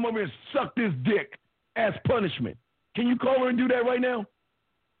to do is come over and suck this dick as punishment. Can you call her and do that right now?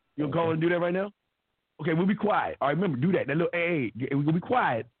 You'll call her and do that right now? Okay, we'll be quiet. All right, remember, do that. That little, hey, we're going to be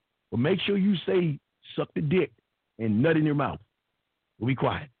quiet. But make sure you say suck the dick and nut in your mouth. We'll be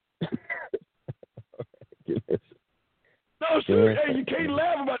quiet. No, sir. Hey, you can't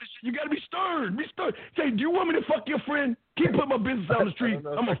laugh about this shit. You got to be stern. Be stern. Say, do you want me to fuck your friend? Keep putting my business out on the street.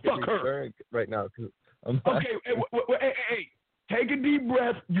 I'm going to fuck her. Right now. Okay, hey. Take a deep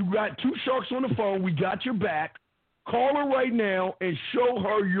breath. You got two sharks on the phone. We got your back. Call her right now and show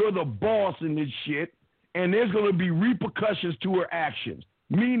her you're the boss in this shit, and there's going to be repercussions to her actions,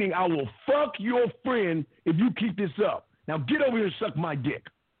 meaning I will fuck your friend if you keep this up. Now get over here and suck my dick.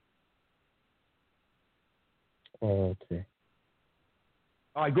 Okay.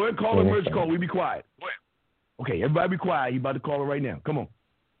 All right, go ahead and call the emergency call. We be quiet. Go ahead. Okay, everybody be quiet. He about to call her right now. Come on.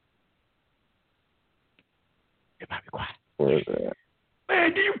 Everybody be quiet.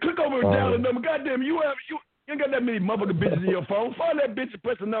 Man, do you click over and dial the number? Goddamn, you ain't got that many motherfucking bitches in your phone. Find that bitch and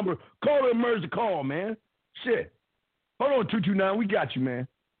press the number. Call the emergency call, man. Shit. Hold on, 229. We got you, man.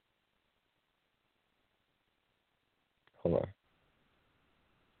 Hold on.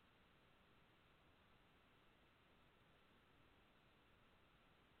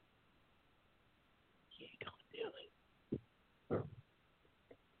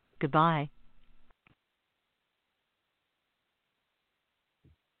 Goodbye.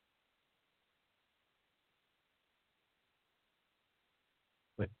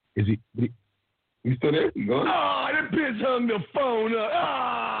 Is he? You still there? You going? Oh, that bitch hung the phone up.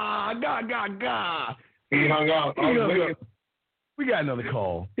 God. He hung out. We got another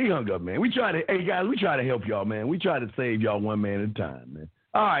call. He hung up, man. Hey guys, we try to help y'all, man. We try to save y'all one man at a time, man.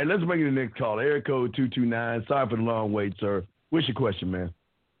 All right, let's bring in the next call. Area code 229. Sorry for the long wait, sir. What's your question, man?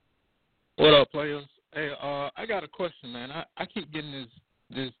 What up, players? Hey, I got a question, man. I keep getting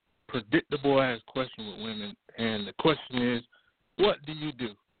this predictable ass question with women, and the question is, what do you do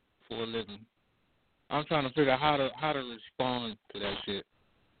for a living? I'm trying to figure out how to respond to that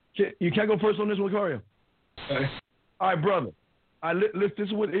shit. You can't go first on this one, Cario. Okay. All right, brother. All right,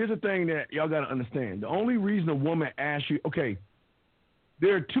 here's the thing that y'all got to understand. The only reason a woman asks you, okay,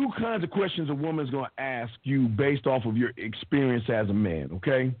 there are two kinds of questions a woman's going to ask you based off of your experience as a man,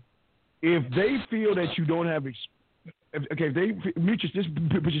 okay? If they feel that you don't have if they just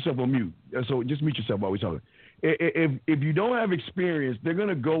put yourself on mute. So just mute yourself while we're talking. If you don't have experience, they're going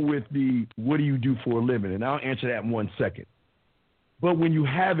to go with the what do you do for a living? And I'll answer that in 1 second. But when you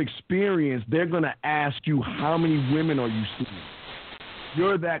have experience, they're going to ask you how many women are you seeing?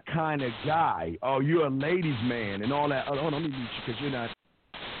 You're that kind of guy. Oh, you're a ladies' man and all that. Oh, hold on, let me mute you because you're not.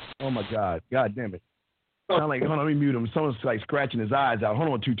 Oh, my God. God damn it. Sound like, hold on, let me mute him. Someone's like scratching his eyes out. Hold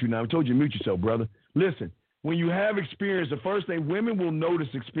on, 229. I told you to mute yourself, brother. Listen, when you have experience, the first thing women will notice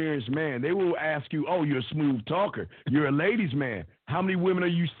experienced man. They will ask you, oh, you're a smooth talker. You're a ladies' man. How many women are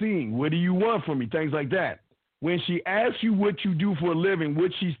you seeing? What do you want from me? Things like that. When she asks you what you do for a living,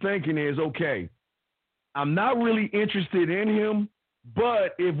 what she's thinking is, okay, I'm not really interested in him,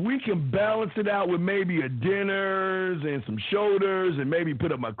 but if we can balance it out with maybe a dinners and some shoulders and maybe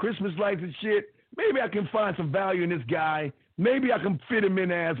put up my Christmas lights and shit, maybe I can find some value in this guy. Maybe I can fit him in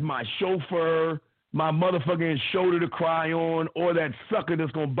as my chauffeur, my motherfucking shoulder to cry on, or that sucker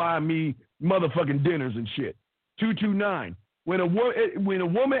that's going to buy me motherfucking dinners and shit. 229. When a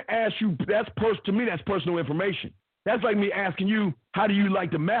woman asks you, to me, that's personal information. That's like me asking you, how do you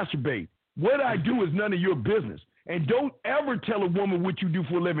like to masturbate? What I do is none of your business. And don't ever tell a woman what you do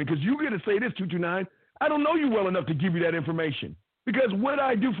for a living, because you're going to say this, 229, I don't know you well enough to give you that information. Because what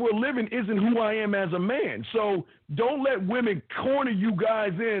I do for a living isn't who I am as a man. So don't let women corner you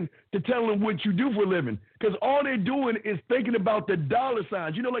guys in to tell them what you do for a living. Because all they're doing is thinking about the dollar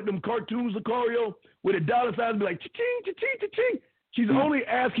signs. You know, like them cartoons, Lucario, where the dollar signs be like, cha-ching, cha-ching, cha-ching. She's only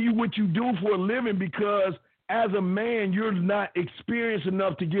asking you what you do for a living because as a man, you're not experienced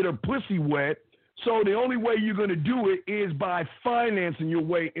enough to get her pussy wet. So the only way you're going to do it is by financing your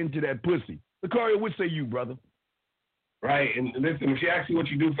way into that pussy. Lucario, what say you, brother? Right, and listen, if she asks you what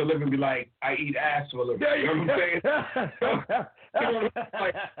you do for a living, be like, I eat ass for a living. You know what I'm saying?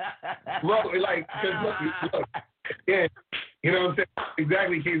 Look, yeah, you know what I'm saying?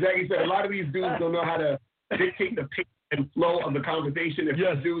 Exactly. So a lot of these dudes don't know how to dictate the pace and flow of the conversation. If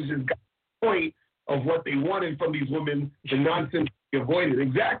these dudes just got the point of what they wanted from these women, the nonsense they avoided.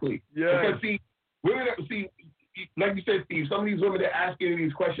 Exactly. Yeah. Because women, like you said, Steve, some of these women are asking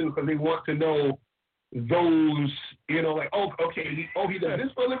these questions because they want to know those, you know, like, oh, okay, he does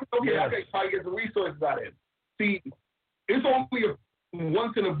this for a living? Okay, okay, so I get the resources out of him. See, it's only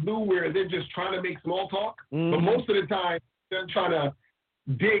once in a blue where they're just trying to make small talk, but most of the time they're trying to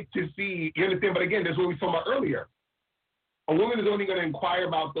dig to see, you understand? But again, that's what we talked about earlier. A woman is only going to inquire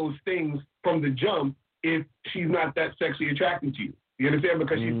about those things from the jump if she's not that sexually attracted to you. You understand?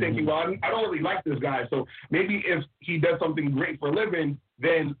 Because she's thinking, well, I don't really like this guy. So maybe if he does something great for a living,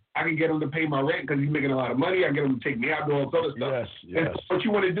 then I can get him to pay my rent because he's making a lot of money. I can get him to take me out, do all this other stuff. Yes. And so what you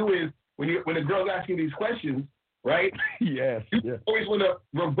want to do is, when the girl's asking these questions, right? Yes. You always want to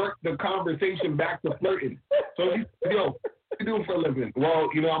revert the conversation back to flirting. So, what do you do for a living? Well,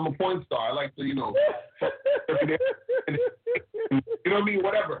 I'm a porn star. I like to, you know what I mean?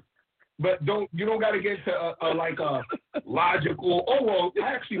 Whatever. But you don't got to get to a logical, I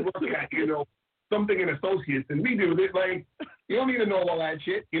actually work at, something in associates, and we do this. Like, you don't need to know all that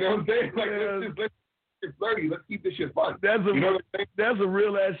shit. You know what I'm saying? Like, let's get flirty. Let's keep this shit fun. That's a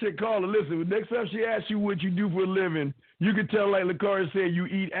real ass shit caller. Listen, next time she asks you what you do for a living, you can tell, like Lakari said, you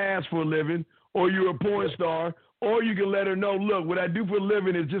eat ass for a living, or you're a porn star, or you can let her know, look, what I do for a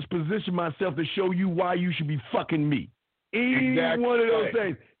living is just position myself to show you why you should be fucking me. Any one of those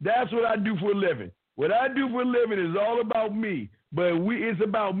things. That's what I do for a living. What I do for a living is all about me. But it's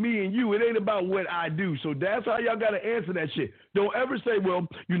about me and you. It ain't about what I do. So that's how y'all got to answer that shit. Don't ever say, well,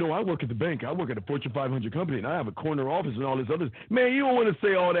 I work at the bank. I work at a Fortune 500 company, and I have a corner office and all this other. Man, you don't want to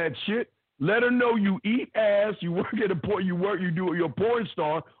say all that shit. Let her know you eat ass, you work at you do your porn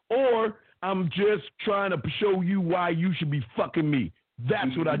star, or I'm just trying to show you why you should be fucking me.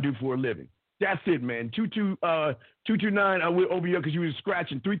 That's what I do for a living. That's it, man. 229, I will over here because you were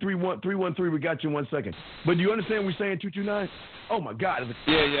scratching. 331-313, we got you in 1 second. But do you understand we're saying 229? Oh, my God.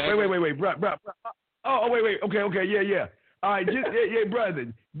 Yeah. Wait, bro. Oh, wait. Okay, yeah. All right,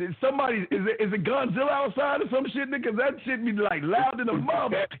 brother. Somebody, is it Godzilla outside or some shit? Because that shit be like loud in the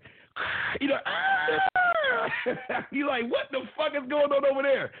mouth. You're like, what the fuck is going on over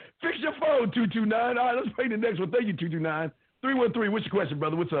there? Fix your phone, 229. All right, let's play the next one. Thank you, 229. 313, what's your question,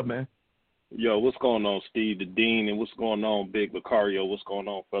 brother? What's up, man? Yo, what's going on, Steve the Dean, and what's going on, Big Lucario? What's going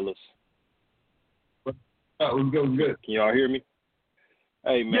on, fellas? What's good? Can y'all hear me?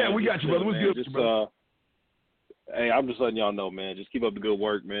 Hey, man. Yeah, we got you, brother. What's good, brother? Hey, I'm just letting y'all know, man. Just keep up the good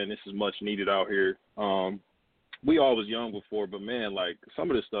work, man. This is much needed out here. We all was young before, but, man, like,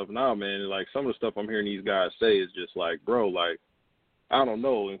 some of this stuff now, man, like, some of the stuff I'm hearing these guys say is just like, bro, like, I don't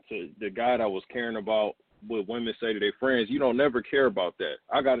know. And to the guy that was caring about what women say to their friends, you don't never care about that.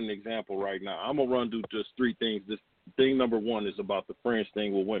 I got an example right now. I'm going to run through just three things. This thing number one is about the friends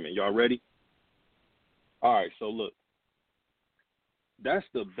thing with women. Y'all ready? All right, so look. That's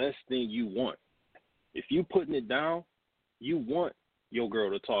the best thing you want. If you putting it down, you want your girl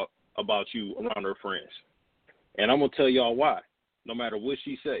to talk about you around her friends. And I'm going to tell y'all why. No matter what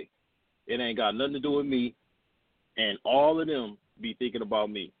she say, it ain't got nothing to do with me, and all of them be thinking about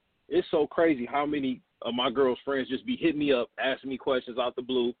me. It's so crazy how many of my girl's friends just be hitting me up, asking me questions out the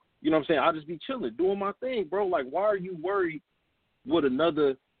blue. You know what I'm saying? I'll just be chilling, doing my thing, bro. Like, why are you worried with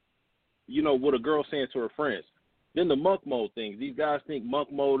what a girl saying to her friends? Then the monk mode thing. These guys think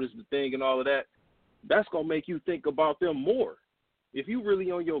monk mode is the thing and all of that. That's going to make you think about them more. If you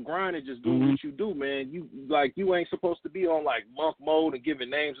really on your grind and just doing what you do, man, you ain't supposed to be on, like, monk mode and giving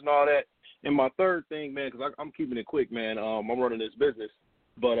names and all that. And my third thing, man, because I'm keeping it quick, man, I'm running this business.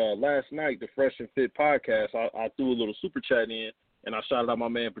 But last night, the Fresh and Fit podcast, I threw a little super chat in, and I shouted out my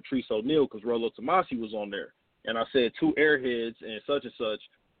man Patrice O'Neal because Rolo Tomasi was on there. And I said 2 airheads and such and such.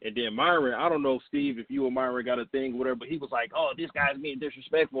 And then Myron, I don't know, Steve, if you and Myron got a thing or whatever, but he was like, oh, this guy's being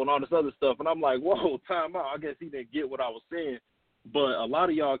disrespectful and all this other stuff. And I'm like, whoa, time out. I guess he didn't get what I was saying. But a lot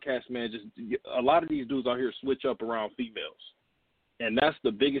of y'all cats, man, a lot of these dudes out here switch up around females. And that's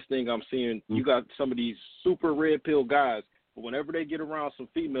the biggest thing I'm seeing. You got some of these super red pill guys, but whenever they get around some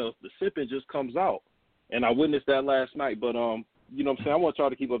females, the sipping just comes out. And I witnessed that last night. But, you know what I'm saying? I want y'all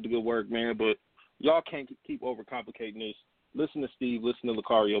to keep up the good work, man. But y'all can't keep overcomplicating this. Listen to Steve. Listen to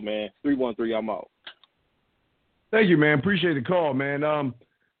Lucario, man. 313, I'm out. Thank you, man. Appreciate the call, man.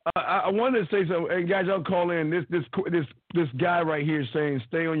 I wanted to say something. Hey, guys, y'all call in. This guy right here saying,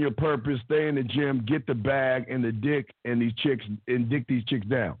 stay on your purpose, stay in the gym, get the bag and the dick and these chicks and dick these chicks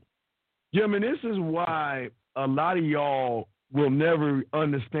down. Gentlemen, this is why a lot of y'all will never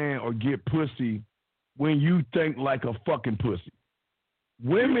understand or get pussy when you think like a fucking pussy.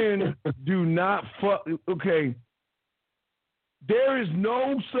 Women do not fuck. Okay. There is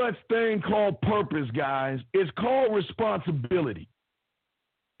no such thing called purpose, guys. It's called responsibility.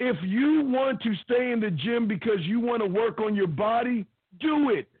 If you want to stay in the gym because you want to work on your body, do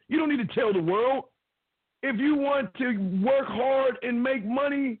it. You don't need to tell the world. If you want to work hard and make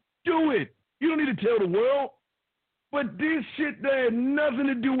money, do it. You don't need to tell the world. But this shit there has nothing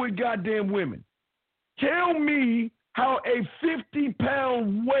to do with goddamn women. Tell me how a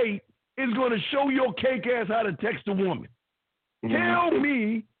 50-pound weight is going to show your cake ass how to text a woman. Tell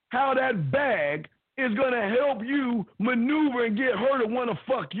me how that bag is going to help you maneuver and get her to want to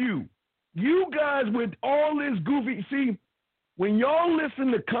fuck you. You guys with all this goofy, see, when y'all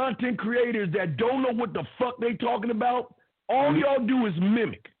listen to content creators that don't know what the fuck they talking about, all y'all do is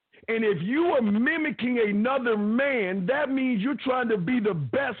mimic. And if you are mimicking another man, that means you're trying to be the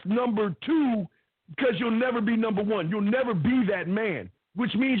best number two because you'll never be number one. You'll never be that man,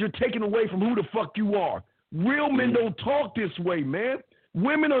 which means you're taking away from who the fuck you are. Real men don't talk this way, man.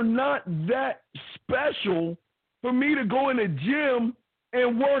 Women are not that special for me to go in the gym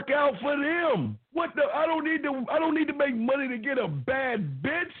and work out for them. I don't need to make money to get a bad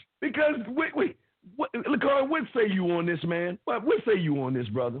bitch because Lakari, what say you on this, man? What say you on this,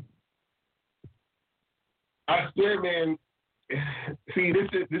 brother? I swear, man. See, this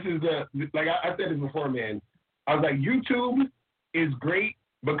is like I said this before, man. I was like, YouTube is great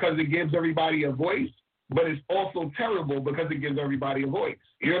because it gives everybody a voice, but it's also terrible because it gives everybody a voice.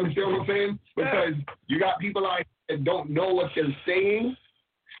 You understand what I'm saying? Because you got people out here that don't know what they're saying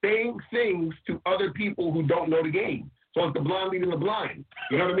things to other people who don't know the game. So it's the blind leading the blind.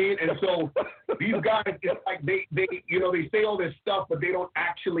 You know what I mean? And so these guys, it's like they say all this stuff, but they don't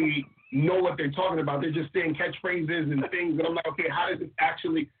actually know what they're talking about. They're just saying catchphrases and things. And I'm like, okay, how does this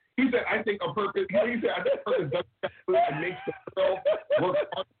actually? He said, I think a purpose. He said, I think a purpose does and makes the girl work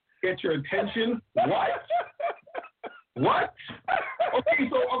hard to get your attention. What?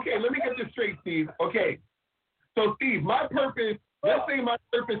 Okay, let me get this straight, Steve. Okay, so Steve, my purpose. Let's say my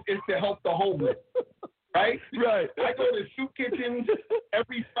purpose is to help the homeless. Right? Right. I go to soup kitchens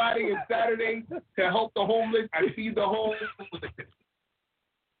every Friday and Saturday to help the homeless. I feed the homeless.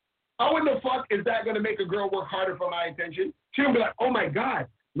 How in the fuck is that going to make a girl work harder for my attention? She'll be like, oh my God,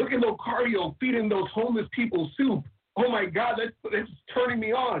 look at Locario feeding those homeless people soup. Oh my God, that's turning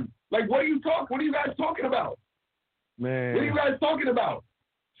me on. Like, what are you guys talking about? Man. What are you guys talking about?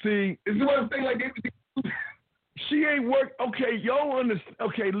 See, this is what I'm saying. Like, she ain't work. Okay, y'all understand.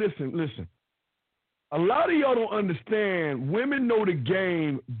 Okay, listen. A lot of y'all don't understand. Women know the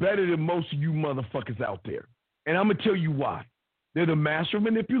game better than most of you motherfuckers out there. And I'm going to tell you why. They're the master of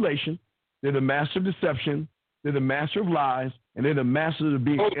manipulation. They're the master of deception. They're the master of lies. And they're the master of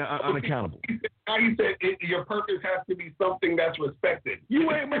being unaccountable. Now you said your purpose has to be something that's respected.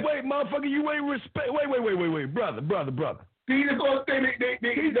 You ain't, wait, motherfucker, you ain't respect. Wait, brother. See, that's what I'm saying.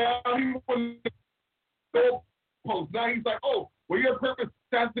 He's now he's like, oh, well, your purpose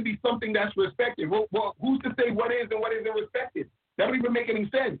has to be something that's respected. Well, who's to say what is and what isn't respected? That don't even make any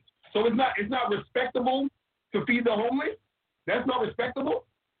sense. So it's not respectable to feed the homeless. That's not respectable.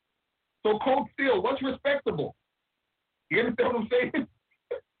 So cold steel, what's respectable? You understand what I'm saying?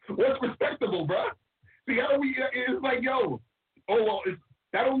 What's respectable, bro? See, how do we? It's like,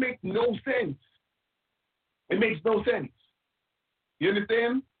 that don't make no sense. It makes no sense. You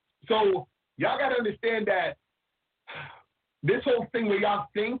understand? So y'all gotta understand that this whole thing where y'all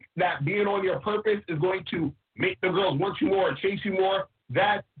think that being on your purpose is going to make the girls want you more or chase you more,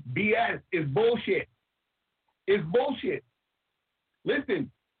 that's BS. It's bullshit. It's bullshit.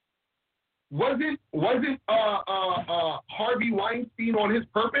 Listen, wasn't Harvey Weinstein on his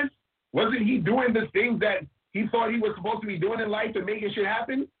purpose? Wasn't he doing the things that he thought he was supposed to be doing in life and making shit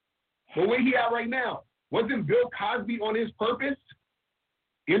happen? The way he at right now. Wasn't Bill Cosby on his purpose?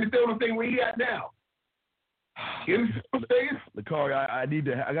 You understand what I'm saying? Where he at now? You understand what I'm saying? Lakari,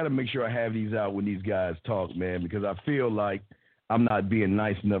 I got to make sure I have these out when these guys talk, man, because I feel like I'm not being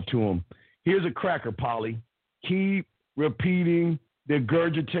nice enough to them. Here's a cracker, Polly. Keep repeating the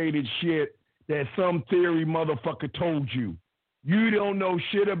regurgitated shit that some theory motherfucker told you. You don't know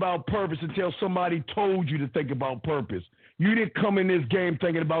shit about purpose until somebody told you to think about purpose. You didn't come in this game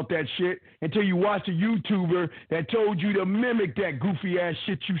thinking about that shit until you watched a YouTuber that told you to mimic that goofy ass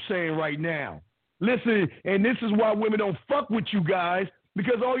shit you saying right now. Listen, and this is why women don't fuck with you guys,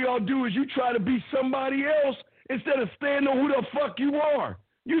 because all y'all do is you try to be somebody else instead of standing on who the fuck you are.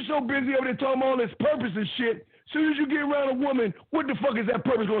 You so busy over there talking all this purpose and shit. Soon as you get around a woman, what the fuck is that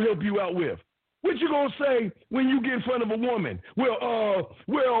purpose gonna help you out with? What you gonna say when you get in front of a woman? And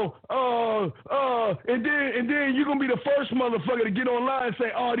then you're gonna be the first motherfucker to get online and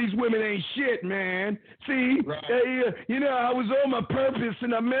say, oh, these women ain't shit, man. See, right. I was on my purpose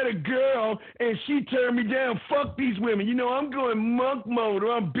and I met a girl and she turned me down. Fuck these women. I'm going monk mode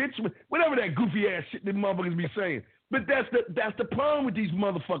or I'm bitch mode. Whatever that goofy ass shit that motherfuckers be saying. But that's the problem with these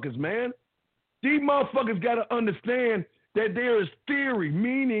motherfuckers, man. These motherfuckers gotta understand that there is theory,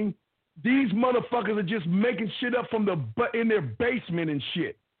 meaning these motherfuckers are just making shit up in their basement and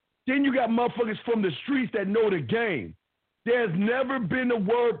shit. Then you got motherfuckers from the streets that know the game. There's never been the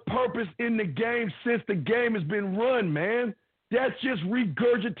word purpose in the game since the game has been run, man. That's just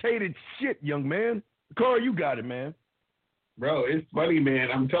regurgitated shit, young man. Corey, you got it, man. Bro, it's funny, man.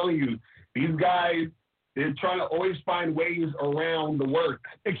 I'm telling you, these guys, they're trying to always find ways around the work.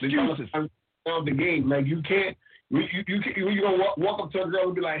 Excuses. Around the game. Like, you can't, you're going to walk up to a girl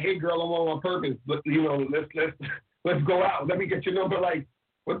and be like, hey, girl, I'm on purpose. But, you know, let's go out. Let me get your number. Like,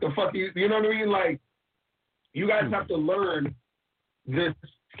 what the fuck? You know what I mean? Like, you guys have to learn this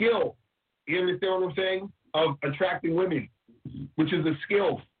skill. You understand what I'm saying? Of attracting women, which is a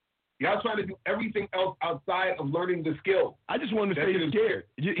skill. Y'all trying to do everything else outside of learning the skill. I just wanted to say he's scared.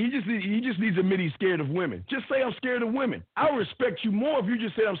 He just needs to admit he's scared of women. Just say I'm scared of women. I'll respect you more if you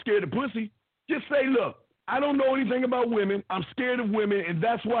just say I'm scared of pussy. Just say, look, I don't know anything about women. I'm scared of women, and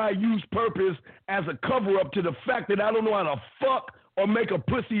that's why I use purpose as a cover-up to the fact that I don't know how to fuck or make a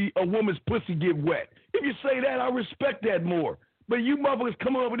woman's pussy get wet. If you say that, I respect that more. But you motherfuckers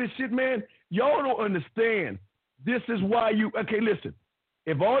coming up with this shit, man, y'all don't understand. This is why okay, listen.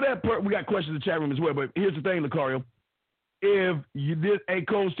 If all that we got questions in the chat room as well, but here's the thing, Lucario. If you did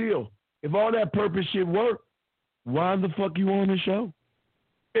Cold Steel, if all that purpose shit worked, why the fuck you on the show?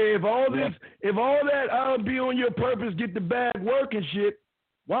 If all that I'll be on your purpose, get the bag working shit,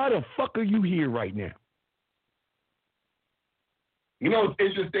 why the fuck are you here right now? You know what's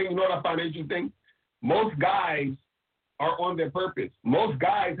interesting? You know what I find interesting? Most guys are on their purpose. Most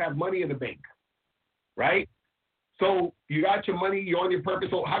guys have money in the bank, right? So you got your money, you're on your purpose.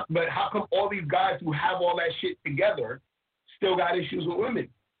 But how come all these guys who have all that shit together still got issues with women?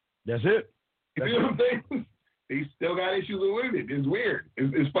 That's it. You know what I'm saying? They still got issues with women. It's weird.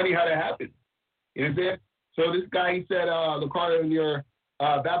 It's funny how that happens. You know what I'm saying? So this guy, he said, Lucario, in your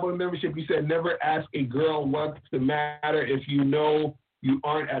Bad Boy membership, you said never ask a girl what's the matter if you know you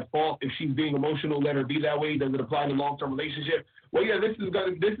aren't at fault. If she's being emotional, let her be that way. Does it apply to a long-term relationship? Well, yeah, this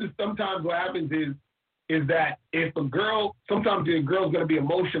is sometimes what happens is that if sometimes the girl's going to be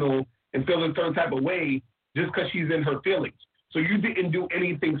emotional and feel a certain type of way just because she's in her feelings. So you didn't do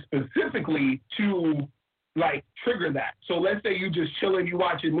anything specifically to, like, trigger that. So let's say you just chilling, you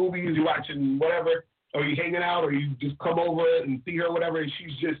watching movies, you watching whatever, or you hanging out, or you just come over and see her, whatever, and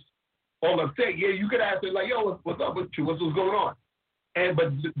she's just all upset. Yeah, you could ask her, like, yo, what's up with you? What's going on?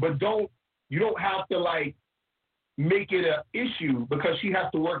 But you don't have to, like, make it an issue because she has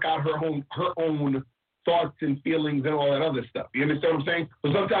to work out her own thoughts and feelings and all that other stuff. You understand what I'm saying?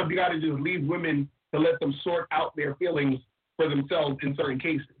 So sometimes you got to just leave women to let them sort out their feelings for themselves in certain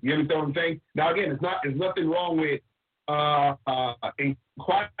cases. You understand what I'm saying? Now, again, there's nothing wrong with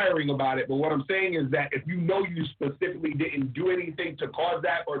inquiring about it, but what I'm saying is that if you know you specifically didn't do anything to cause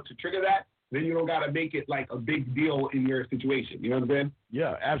that or to trigger that, then you don't got to make it like a big deal in your situation. You know what I'm saying?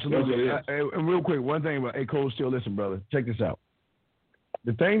 Yeah, absolutely. And real quick, one thing about Cold Steel, listen, brother, check this out.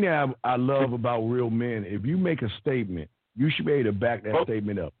 The thing that I love about real men, if you make a statement, you should be able to back that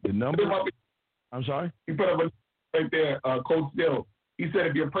statement up. The number. I'm sorry? He put up right there, Cold Steel. He said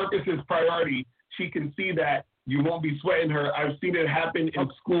if your purpose is priority, she can see that you won't be sweating her. I've seen it happen in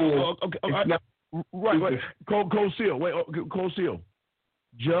school. Okay. Right. Cold Steel. Wait, Cold Steel.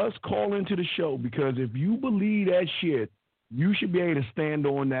 Just call into the show because if you believe that shit, you should be able to stand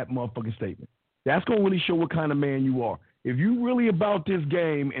on that motherfucking statement. That's going to really show what kind of man you are. If you really about this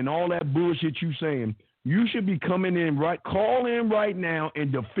game and all that bullshit you saying, you should be coming in call in right now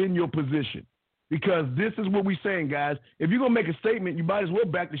and defend your position. Because this is what we're saying, guys. If you're going to make a statement, you might as well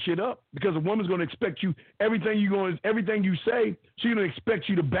back the shit up because a woman's going to expect you, everything you say, she's going to expect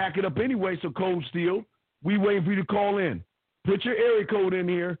you to back it up anyway. So Cold Steel, we waiting for you to call in. Put your area code in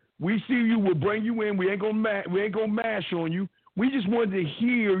here. We see you. We'll bring you in. We ain't gonna mash on you. We just wanted to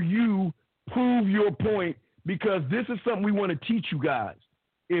hear you prove your point because this is something we want to teach you guys.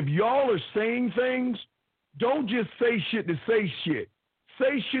 If y'all are saying things, don't just say shit to say shit.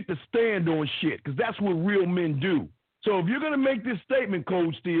 Say shit to stand on shit because that's what real men do. So if you're gonna make this statement,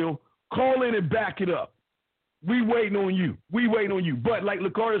 Cold Steel, call in and back it up. We waiting on you. But like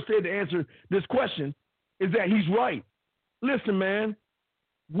Lucario said to answer this question, is that he's right. Listen, man,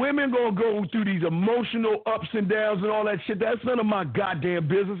 women gonna go through these emotional ups and downs and all that shit. That's none of my goddamn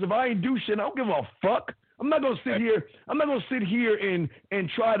business. If I ain't do shit, I don't give a fuck. I'm not gonna sit here and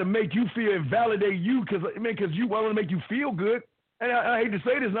try to make you feel and validate you because I want to make you feel good. And I hate to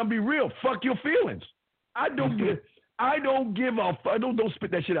say this, and I'll be real. Fuck your feelings. Don't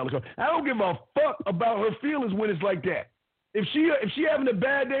spit that shit out. I don't give a fuck about her feelings when it's like that. If she having a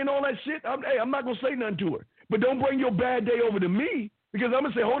bad day and all that shit, I'm not gonna say nothing to her. But don't bring your bad day over to me because I'm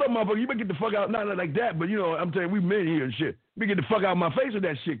going to say, hold up, motherfucker, you better get the fuck out. Not like that, but, you know, I'm telling you, we men here and shit. You better get the fuck out of my face with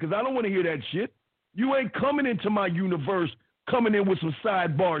that shit because I don't want to hear that shit. You ain't coming into my universe coming in with some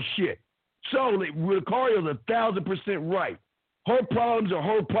sidebar shit. So, Lucario's 1,000% right. Her problems are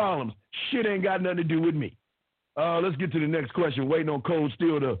her problems. Shit ain't got nothing to do with me. Let's get to the next question. Waiting on Cold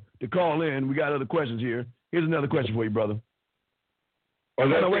Steel to call in. We got other questions here. Here's another question for you, brother. Oh,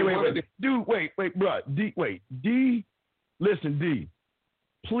 no, wait. Dude, wait, bro. D, listen, D.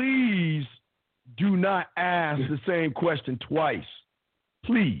 Please do not ask the same question twice.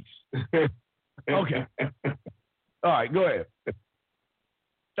 Please. Okay. All right, go ahead.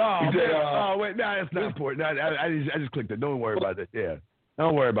 Wait, that's not important. I just clicked it. Don't worry about that. Yeah.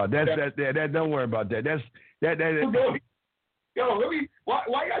 Don't worry about that. Don't worry about that. Yo, let me. Why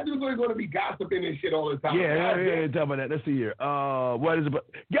y'all dudes always going to be gossiping and shit all the time? Yeah. Talk about that. Let's see here. What is it?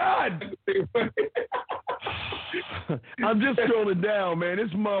 God. I'm just scrolling down, man.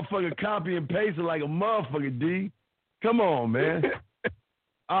 This motherfucker copy and pasting like a motherfucker. D. Come on, man.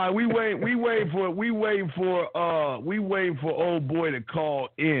 All right, we waiting for old boy to call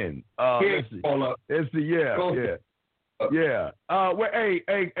in. Let's see. Yeah. Hey,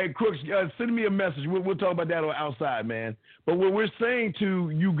 Crooks, send me a message. We'll talk about that on outside, man. But what we're saying to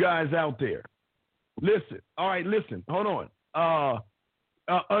you guys out there, listen. All right, listen. Hold on.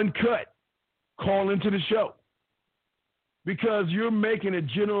 Uncut, call into the show because you're making a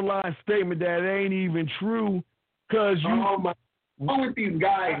generalized statement that ain't even true. Because you. With these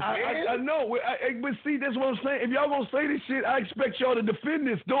guys, I know, but see, that's what I'm saying. If y'all gonna say this shit, I expect y'all to defend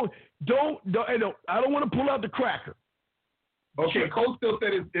this. Don't. I don't want to pull out the cracker. Okay, Cole still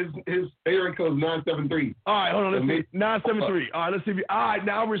said his area code is 973. All right, hold on. Let's see. 973. All right, let's see. All right,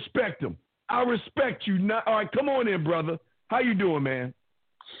 now I respect him. I respect you. Now, all right, come on in, brother. How you doing, man?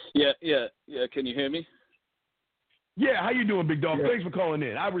 Yeah. Can you hear me? Yeah, how you doing, big dog? Yeah. Thanks for calling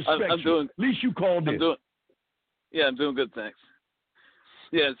in. I respect I'm you. doing, At least you called in. I'm doing good, thanks.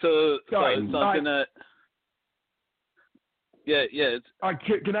 Yeah, so it's something that. Yeah. It's, all right,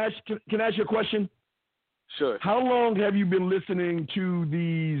 can I ask you a question? Sure. How long have you been listening to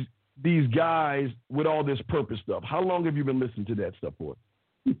these guys with all this purpose stuff? How long have you been listening to that stuff for?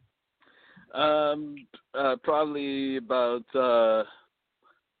 Probably about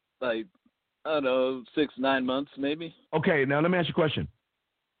I don't know, 6-9 months maybe. Okay, now let me ask you a question.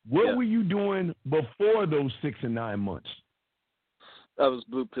 What were you doing before those 6 and 9 months? I was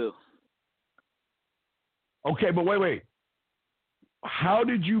blue pill. Okay, but wait. How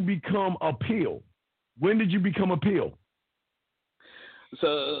did you become a pill? When did you become a pill?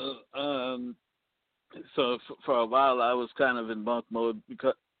 So, for a while I was kind of in monk mode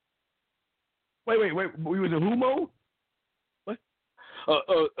because. Wait. We was in who mode? What?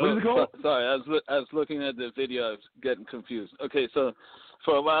 What is it called? Sorry, I was looking at the video. I was getting confused. Okay, so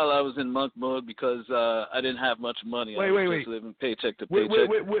for a while I was in monk mode because I didn't have much money. I was just living paycheck to paycheck.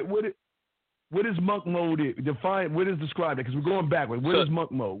 What is monk mode? Define. What is described? Because we're going backwards. What is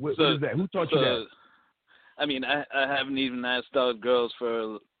monk mode? What is that? Who taught you that? I mean, I haven't even asked out girls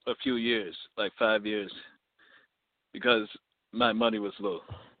for a few years, like 5 years, because my money was low.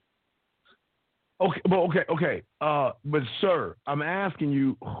 Okay. But sir, I'm asking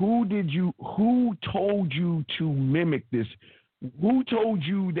you, who told you to mimic this? Who told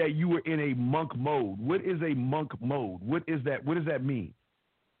you that you were in a monk mode? What is a monk mode? What is that? What does that mean?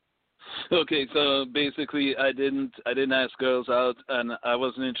 Okay, so basically I didn't ask girls out, and I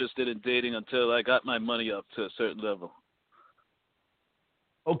wasn't interested in dating until I got my money up to a certain level.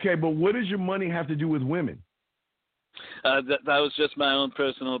 Okay, but what does your money have to do with women? That was just my own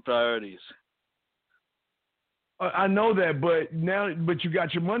personal priorities. I know that, but you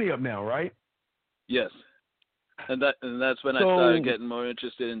got your money up now, right? Yes, and that's when I started getting more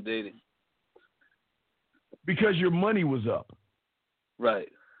interested in dating. Because your money was up. Right.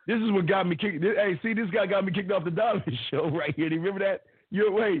 This is what got me kicked. Hey, see, this guy got me kicked off the Donovan show right here. Do you remember that?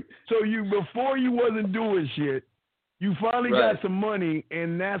 So before you wasn't doing shit, you finally got some money,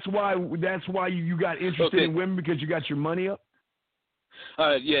 and that's why you got interested in women, because you got your money up. All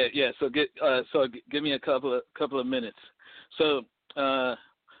right, yeah. So give me a couple of minutes. So when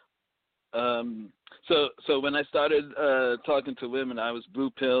I started talking to women, I was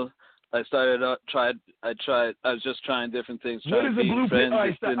blue pill. I was just trying different things. What is a blue pill?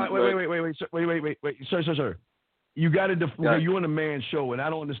 Wait, sir. You got to define. You're on a man show, and I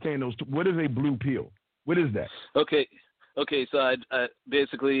don't understand those. What is a blue pill? What is that? Okay. So I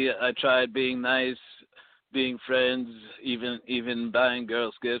basically tried being nice, being friends, even buying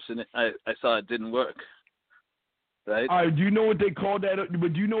girls gifts, and I saw it didn't work. Right. All right. Do you know what they call that?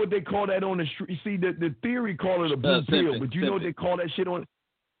 But do you know what they call that on the street? See, the theory call it a blue pill, but do you know what they call that shit on?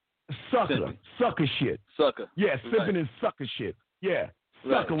 Sucker shit. Sucker. Yeah, sipping is sucker shit. Yeah,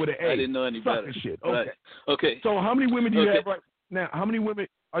 sucker with an A. I didn't know any sucker better. Shit. Okay. Right. Okay. So how many women do you have right now? How many women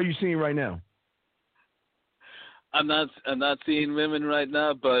are you seeing right now? I'm not seeing women right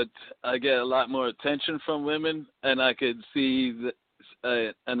now, but I get a lot more attention from women, and I could see that,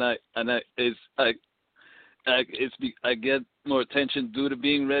 I get more attention due to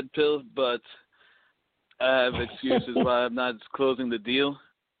being red pill, but I have excuses why I'm not closing the deal,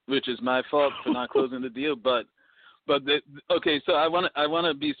 which is my fault for not closing the deal. Okay, so I want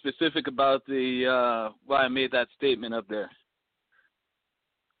to be specific about the why I made that statement up there.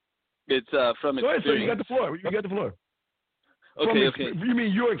 It's from experience. So you got the floor. You got the floor. Okay. You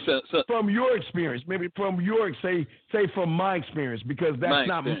mean from your experience? Maybe from your say from my experience, because that's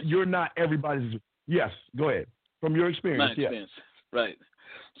not experience. You're not everybody's. Yes, go ahead. From your experience. My experience, right.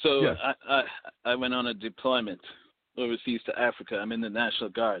 So yes. I went on a deployment overseas to Africa. I'm in the National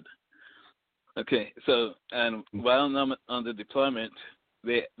Guard. Okay, so and while I'm on the deployment,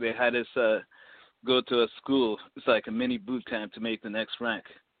 they had us go to a school. It's like a mini boot camp to make the next rank.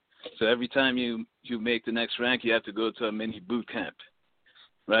 So every time you make the next rank, you have to go to a mini boot camp,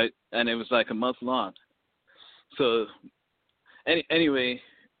 right? And it was like a month long. So anyway,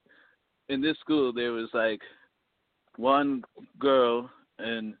 in this school, there was like one girl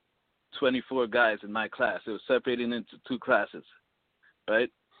and 24 guys in my class. It was separated into two classes,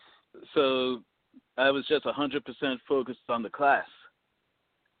 right? So I was just 100% focused on the class.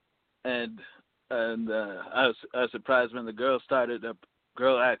 And I was surprised when the girl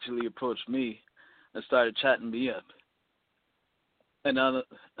actually approached me and started chatting me up.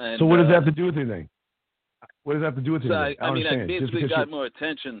 So what does that have to do with anything? What does that have to do with anything? I basically got more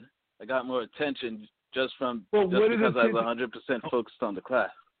attention. I got more attention just because I was 100% focused on the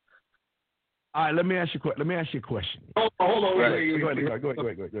class. All right, let me ask you a question. Oh, hold on. Right. Go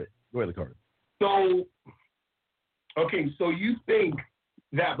ahead, Ricardo. So, okay, so you think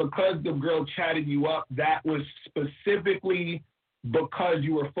that because the girl chatted you up, that was specifically because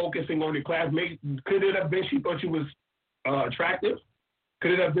you were focusing on your classmate? Could it have been she thought you was attractive?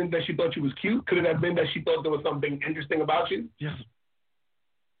 Could it have been that she thought you was cute? Could it have been that she thought there was something interesting about you? Yes.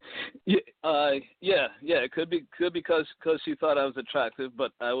 Yeah. It could be because she thought I was attractive,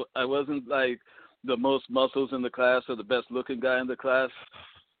 but I wasn't like the most muscles in the class or the best looking guy in the class.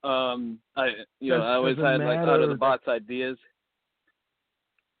 I always had like out of the box ideas.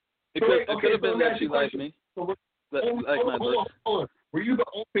 It could have been that she liked me. So hold on. Were you the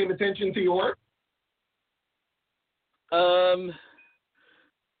only paying attention to your work?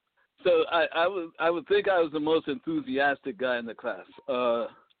 So I would think I was the most enthusiastic guy in the class.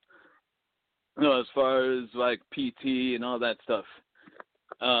 As far as like PT and all that stuff.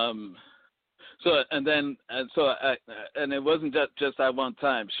 And it wasn't just at one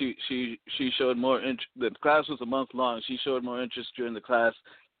time. She showed more interest. The class was a month long. She showed more interest during the class.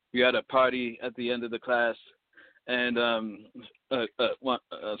 We had a party at the end of the class, and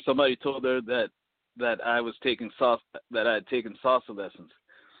somebody told her that I was taking that I had taken salsa lessons.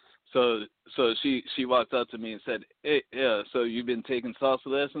 So she walked up to me and said, "Hey, yeah, so you've been taking salsa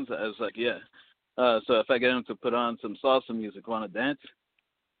lessons?" I was like, "Yeah." So if I get him to put on some salsa music, want to dance?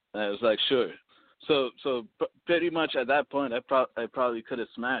 I was like, "Sure." So pretty much at that point, I probably could have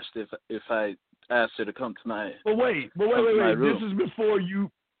smashed if I asked her to come to my. But wait. Room. This is before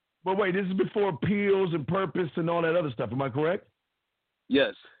you. But wait, this is before Peels and Purpose and all that other stuff. Am I correct?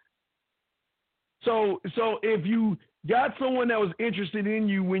 Yes. So if you got someone that was interested in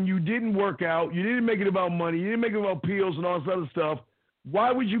you when you didn't work out, you didn't make it about money, you didn't make it about Peels and all this other stuff,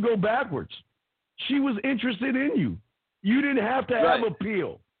 why would you go backwards? She was interested in you. You didn't have to have a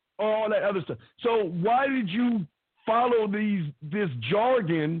peel or all that other stuff. So why did you follow this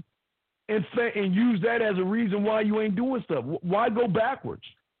jargon and use that as a reason why you ain't doing stuff? Why go backwards?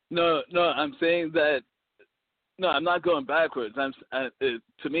 No, I'm saying that. No, I'm not going backwards.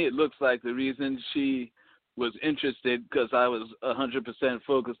 To me, it looks like the reason she was interested because I was 100%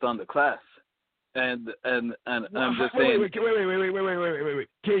 focused on the class, and I'm just saying. Wait.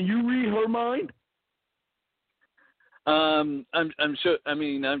 Can you read her mind? I'm sure. I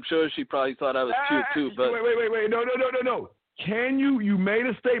mean, I'm sure she probably thought I was cute too. But wait. No. Can you? You made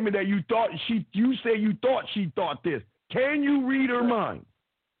a statement that you thought she. You said you thought she thought this. Can you read her mind?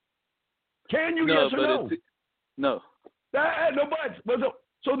 Can you? No, yes or no? No. No buts.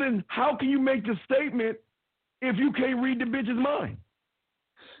 So then, how can you make the statement if you can't read the bitch's mind?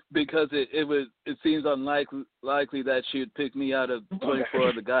 Because it seems unlikely that she would pick me out of 24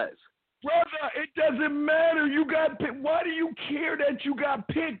 other guys. Brother, it doesn't matter. You got picked. Why do you care that you got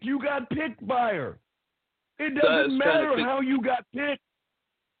picked? You got picked by her. It doesn't matter how you got picked.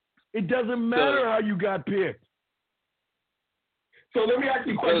 It doesn't matter how you got picked. So let me ask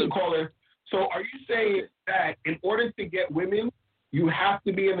you a question, caller. So are you saying that in order to get women, you have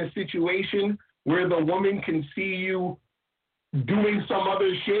to be in a situation where the woman can see you doing some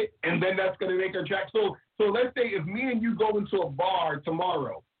other shit, and then that's going to make her attract. So let's say if me and you go into a bar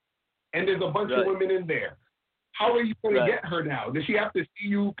tomorrow, and there's a bunch of women in there, how are you going to get her now? Does she have to see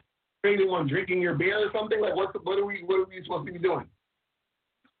you training on drinking your beer or something? Like, what are we supposed to be doing?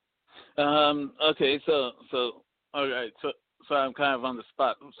 Okay, so all right, so I'm kind of on the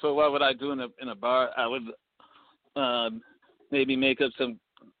spot. So what would I do in a bar? I would maybe make up some.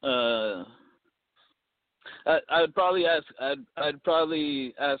 I'd probably ask her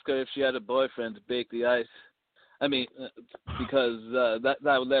if she had a boyfriend to bake the ice. I mean, because that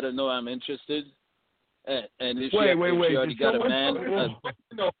would let her know I'm interested. And if she already got a man.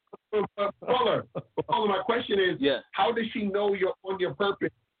 Caller, my question is, how does she know you're on your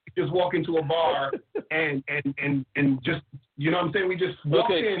purpose? You just walk into a bar and just, you know what I'm saying? We just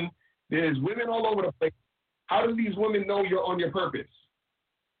walk in. There's women all over the place. How do these women know you're on your purpose?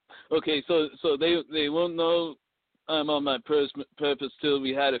 Okay, so they won't know I'm on my purpose till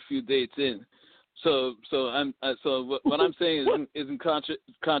we had a few dates in. So what I'm saying isn't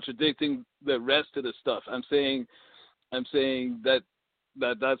contradicting the rest of the stuff. I'm saying that's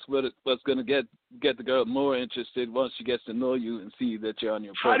what's going to get the girl more interested once she gets to know you and see that you're on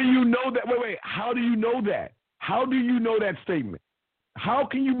your purpose. How do you know that? Wait. How do you know that? How do you know that statement? How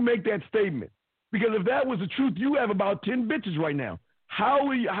can you make that statement? Because if that was the truth, you have about 10 bitches right now. How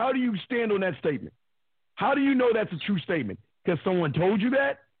do you stand on that statement? How do you know that's a true statement? Because someone told you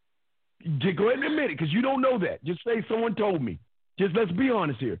that? Go ahead and admit it, because you don't know that. Just say someone told me. Just let's be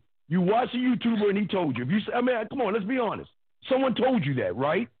honest here. You watch a YouTuber and he told you. Come on, let's be honest. Someone told you that,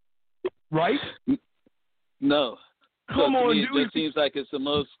 right? Right? No. Come on, dude. It seems like it's the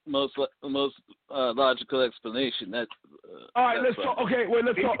most logical explanation. All right, let's talk. Okay, wait,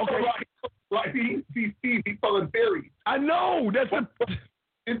 let's talk. Okay. Right, he's telling theories. I know.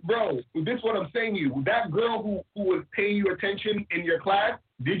 Bro, this is what I'm saying to you. That girl who was paying you attention in your class,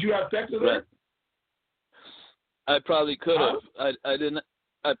 did you have sex with her? I probably could have. I didn't.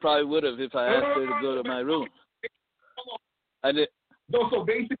 I probably would have if I asked her to go to my room. I did. No, so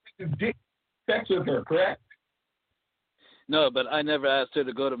basically you did sex with her, correct? No, but I never asked her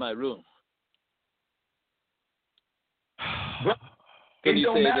to go to my room. It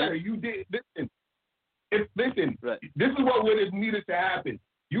don't matter. You did. Listen. Right. This is what would have needed to happen.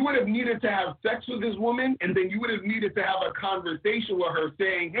 You would have needed to have sex with this woman, and then you would have needed to have a conversation with her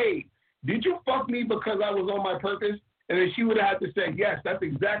saying, hey, did you fuck me because I was on my purpose? And then she would have had to say, yes, that's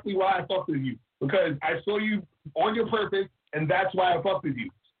exactly why I fucked with you, because I saw you on your purpose, and that's why I fucked with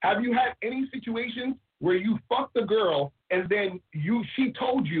you. Have you had any situations where you fucked the girl, and then she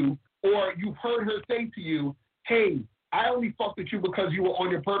told you, or you've heard her say to you, hey, I only fucked with you because you were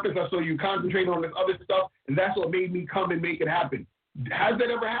on your purpose. I saw you concentrate on this other stuff, and that's what made me come and make it happen. Has that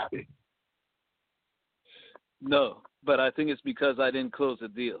ever happened? No, but I think it's because I didn't close the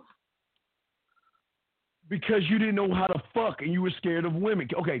deal. Because you didn't know how to fuck and you were scared of women.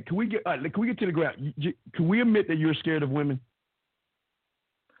 Okay, can we get to the ground? Can we admit that you're scared of women?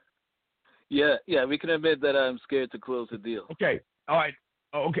 Yeah, we can admit that I'm scared to close the deal. Okay, all right.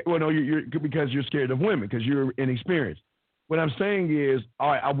 Okay, well, no, you're because you're scared of women because you're inexperienced. What I'm saying is, all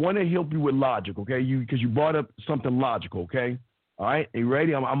right, I want to help you with logic, okay? Because you brought up something logical, okay? All right, are you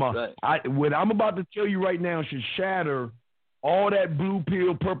ready? What I'm about to tell you right now should shatter all that blue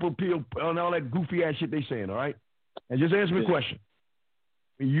pill, purple pill, and all that goofy ass shit they saying, all right? And just answer me a question.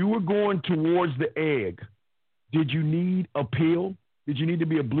 When you were going towards the egg, did you need a pill? Did you need to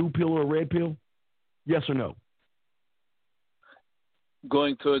be a blue pill or a red pill? Yes or no?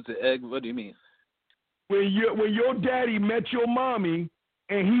 Going towards the egg, what do you mean? When your daddy met your mommy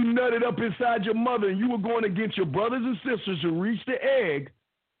and he nutted up inside your mother and you were going against your brothers and sisters to reach the egg,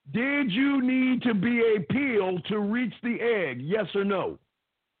 did you need to be a pill to reach the egg? Yes or no?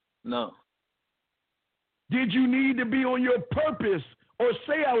 No. Did you need to be on your purpose or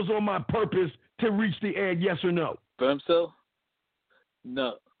say I was on my purpose to reach the egg? Yes or no? Sperm cell?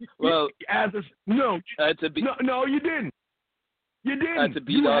 No. Well, no. I had to be. No, you didn't. You didn't. I had to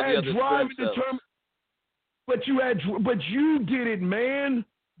beat all the other sperm cells. But you did it, man.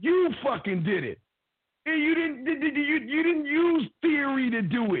 You fucking did it. You didn't use theory to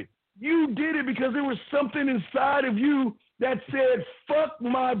do it. You did it because there was something inside of you that said, fuck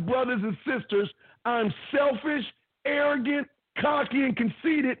my brothers and sisters. I'm selfish, arrogant, cocky, and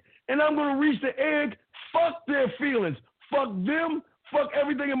conceited, and I'm going to reach the egg. Fuck their feelings. Fuck them. Fuck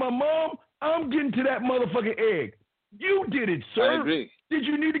everything in my mom. I'm getting to that motherfucking egg. You did it, sir. I agree. Did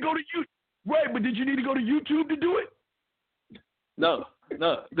you need to go to YouTube? Right, but did you need to go to YouTube to do it? No.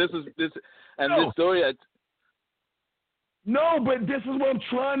 This story. No, but this is what I'm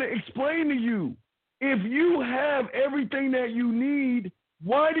trying to explain to you. If you have everything that you need,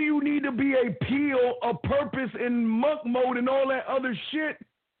 why do you need to be a peel, a purpose, and monk mode and all that other shit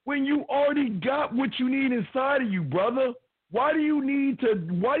when you already got what you need inside of you, brother? Why do you need to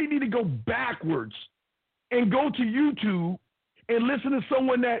go backwards and go to YouTube and listen to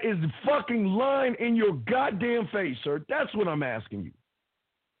someone that is fucking lying in your goddamn face, sir? That's what I'm asking you.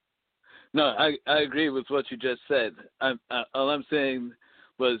 No, I agree with what you just said. All I'm saying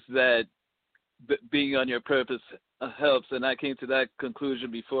was that being on your purpose helps, and I came to that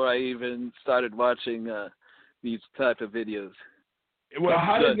conclusion before I even started watching these type of videos. Well,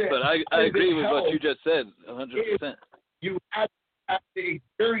 but I agree with what you just said, 100%. You have the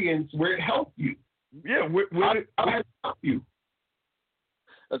experience where it helped you. Yeah, how has it helped you?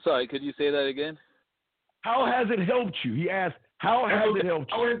 I'm sorry, could you say that again? How has it helped you? He asked, how has it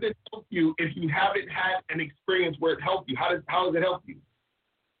helped you? How has it helped you if you haven't had an experience where it helped you? How has it helped you?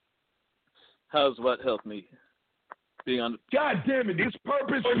 How's what helped me? Being on. God damn it! This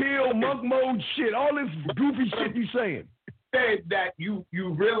purpose pill, monk mode shit, all this goofy shit you saying. Said that you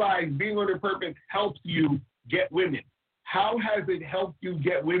realize being on your purpose helps you get women. How has it helped you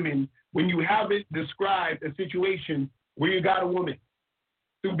get women when you haven't described a situation where you got a woman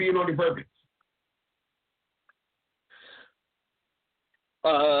through being on your purpose?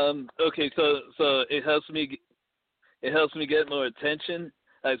 Okay, so it helps me get more attention.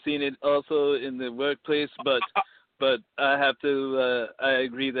 I've seen it also in the workplace, but I have to I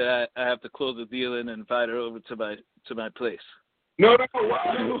agree that I have to close the deal and invite her over to my place. No.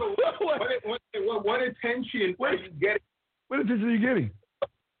 What attention are you getting? What attention are you getting?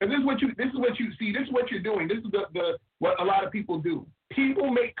 And this is what you see. This is what you're doing. This is what a lot of people do.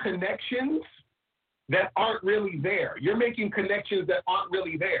 People make connections that aren't really there. You're making connections that aren't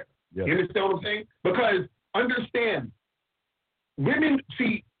really there. Yes. You understand what I'm saying? Because understand, women,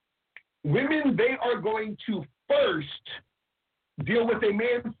 they are going to first deal with a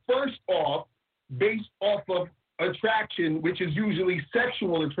man first off based off of attraction, which is usually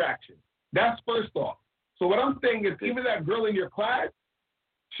sexual attraction. That's first off. So what I'm saying is even that girl in your class,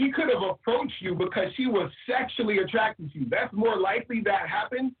 she could have approached you because she was sexually attracted to you. That's more likely that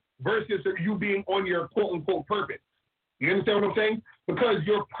happened versus you being on your quote-unquote purpose. You understand what I'm saying? Because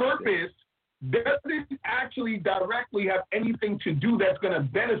your purpose doesn't actually directly have anything to do that's going to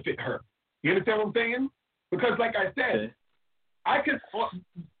benefit her. You understand what I'm saying? Because like I said,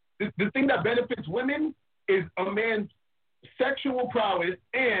 the thing that benefits women is a man's sexual prowess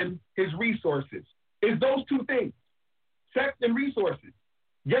and his resources. It's those two things, sex and resources.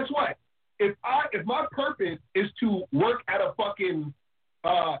 Guess what? If my purpose is to work at a fucking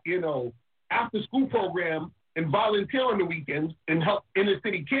after school program and volunteer on the weekends and help inner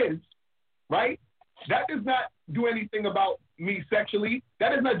city kids, right? That does not do anything about me sexually. That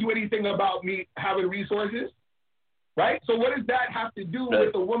does not do anything about me having resources, right? So what does that have to do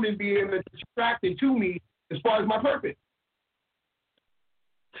with a woman being attracted to me as far as my purpose?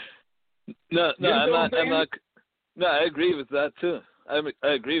 No, I'm not. No, I agree with that too. I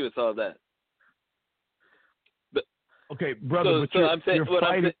agree with all that. But okay, brother. So I'm saying what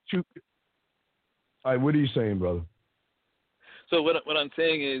I'm saying. All right, what are you saying, brother? So what I'm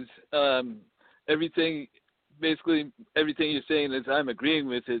saying is everything you're saying is I'm agreeing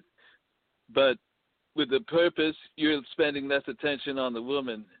with it, but with the purpose, you're spending less attention on the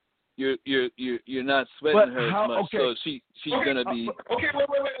woman. You're not sweating her as much, so she's gonna be. Okay, wait.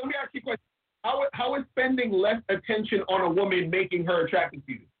 Let me ask you a question. How is spending less attention on a woman making her attracted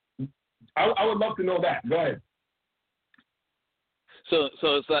to you? I would love to know that. Go ahead. So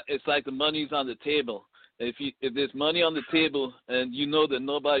it's like the money's on the table. If there's money on the table and you know that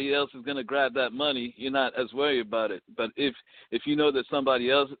nobody else is gonna grab that money, you're not as worried about it. But if you know that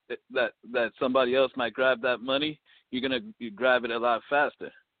somebody else might grab that money, you grab it a lot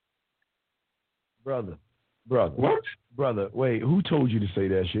faster. Brother. What? Brother, wait, who told you to say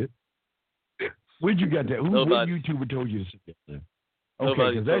that shit? Where'd you get that? What YouTuber told you to say that? Okay,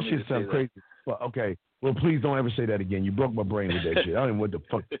 because that shit sounds crazy. Well, okay, well, please don't ever say that again. You broke my brain with that shit. I don't know what the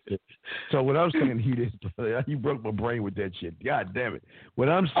fuck. So what I'm saying, you broke my brain with that shit. God damn it. What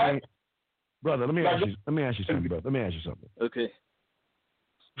I'm saying, brother, let me ask you something, brother. Let me ask you something. Okay.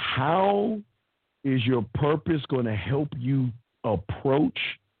 How is your purpose going to help you approach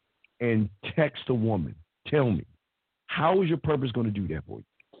and text a woman? Tell me. How is your purpose going to do that for you?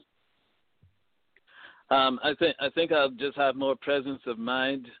 I think I'll just have more presence of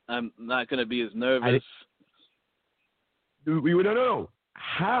mind. I'm not going to be as nervous. No.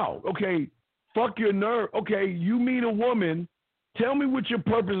 How? Okay, fuck your nerve. Okay, you meet a woman. Tell me what your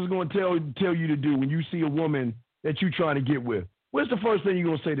purpose is going to tell you to do when you see a woman that you're trying to get with, what's the first thing you're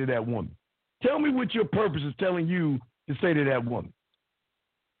going to say to that woman? Tell me what your purpose is telling you to say to that woman.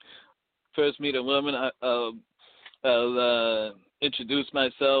 First meet a woman, I'll introduce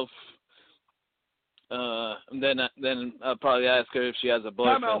myself, and then I'll probably ask her if she has a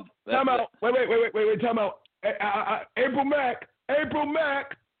boyfriend. Time out. Wait, time out. April Mack.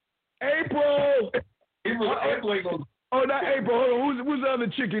 April ain't gonna... Oh, not April. Hold on. Who's the other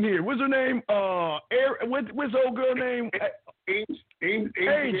chick in here? What's her name? What's the old girl name? Ange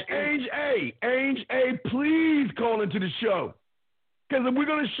A. Please call into the show. Because we're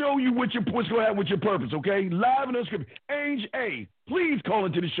going to show you what's going to happen with your purpose, okay? Live and unscripted. Ange A. Please call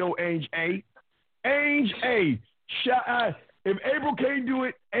into the show, Ange A. Ange A. If April can't do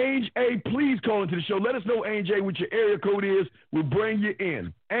it, Ange A. Please call into the show. Let us know, Ange A., what your area code is. We'll bring you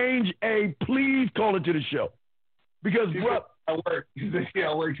in. Ange A. Please call into the show. Because, bro, I work.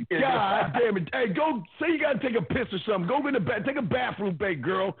 God damn it. Hey, go, say you got to take a piss or something. Go in the bath, take a bathroom break,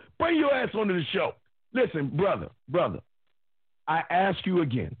 girl. Bring your ass onto the show. Listen, brother, I ask you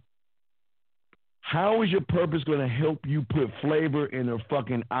again. How is your purpose going to help you put flavor in her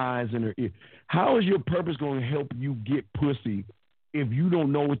fucking eyes and her ears? How is your purpose going to help you get pussy if you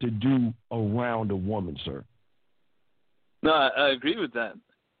don't know what to do around a woman, sir? No, I agree with that.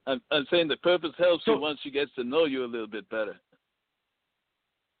 I'm saying the purpose helps you once she gets to know you a little bit better.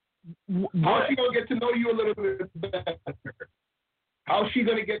 How's she going to get to know you a little bit better? How's she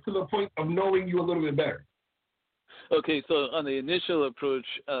going to get to the point of knowing you a little bit better? Okay, so on the initial approach,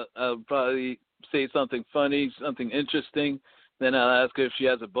 I'll probably say something funny, something interesting. Then I'll ask her if she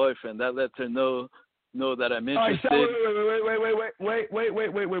has a boyfriend. That lets her know that I'm interested. Wait.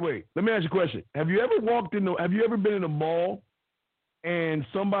 Let me ask you a question. Have you ever been in a mall and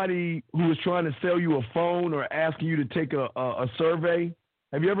somebody who was trying to sell you a phone or asking you to take a survey?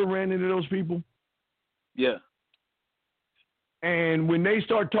 Have you ever ran into those people? Yeah. And when they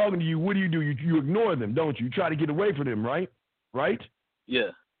start talking to you, what do? You ignore them, don't you? You try to get away from them, right? Right?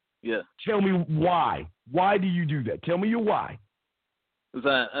 Yeah. Tell me why. Why do you do that? Tell me your why.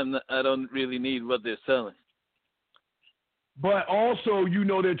 Because I don't really need what they're selling. But also,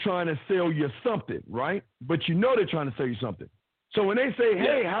 they're trying to sell you something, right? But they're trying to sell you something. So when they say,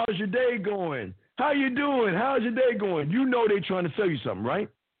 hey, how's your day going? How you doing? How's your day going? They're trying to sell you something, right?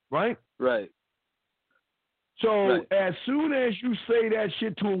 Right. So as soon as you say that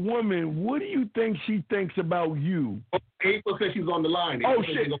shit to a woman, what do you think she thinks about you? April says she's on the line.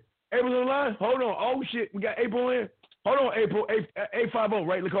 Shit. April's on the line? Hold on. Oh, shit. We got April in. Hold on, April. 850,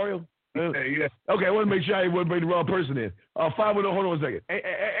 right, Lucario? Yeah. Okay, I want to make sure I wasn't bring the wrong person in. 510, hold on a second.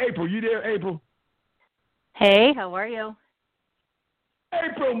 April, you there, April? Hey, how are you?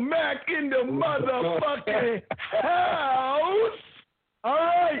 April Mack in the motherfucking house. All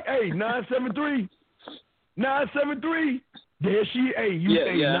right. Hey, 973. There she. Hey, you.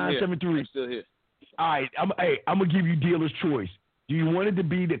 Yeah, 973. I'm still here. All right. I'm gonna give you dealer's choice. Do you want it to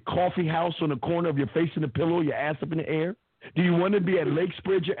be the coffee house on the corner of your face in the pillow, your ass up in the air? Do you want it to be at Lake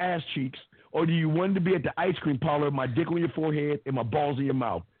Spread Your Ass Cheeks? Or do you want it to be at the ice cream parlor, my dick on your forehead and my balls in your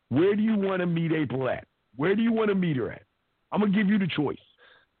mouth? Where do you want to meet April at? Where do you want to meet her at? I'm going to give you the choice.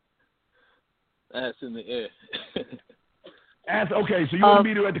 Ass in the air. Okay, so you want to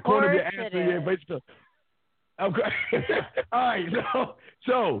meet her at the corner of your ass and your face. Okay. All right.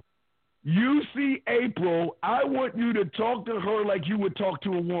 So you see April. I want you to talk to her like you would talk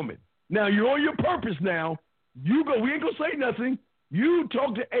to a woman. Now, you're on your purpose now. You go. We ain't going to say nothing. You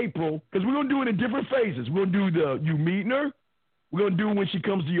talk to April because we're going to do it in different phases. We're going to do you meeting her. We're going to do when she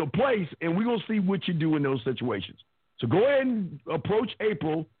comes to your place, and we're going to see what you do in those situations. So go ahead and approach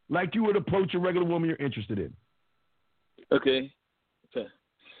April like you would approach a regular woman you're interested in. Okay.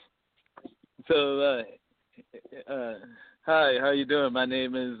 So, hi, how you doing? My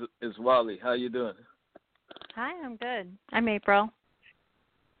name is Wally. How you doing? Hi, I'm good. I'm April.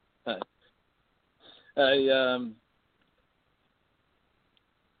 Hi.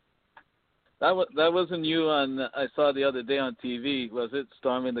 That wasn't you I saw the other day on TV. Was it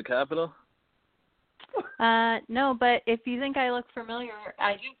storming the Capitol? No, but if you think I look familiar,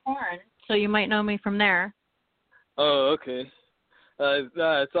 I do porn, so you might know me from there. Oh, okay. I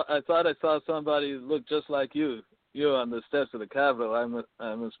thought I saw somebody look just like you. You're on the steps of the Capitol.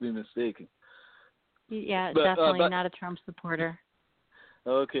 I must be mistaken. Yeah, but, definitely not a Trump supporter.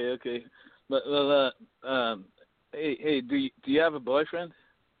 Okay. But hey, do you have a boyfriend?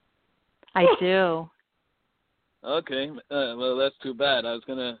 I do. Okay. Well, that's too bad. I was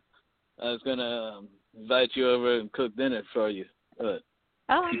gonna invite you over and cook dinner for you. But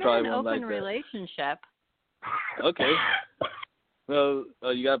I'm in an open relationship. Okay. Well,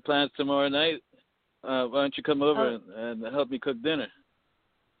 you got plans tomorrow night? why don't you come over and help me cook dinner?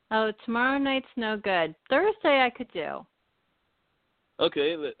 Oh, tomorrow night's no good. Thursday I could do.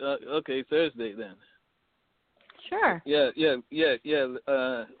 Okay, Thursday then. Sure. Yeah.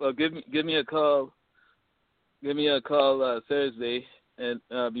 Well, give me a call. Give me a call Thursday, and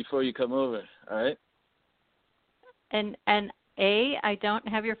before you come over. All right. And A, I don't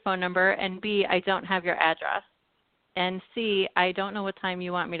have your phone number, and B, I don't have your address, and C, I don't know what time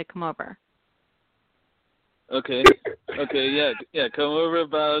you want me to come over. Okay. Yeah. Come over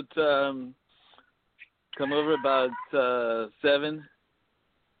about 7,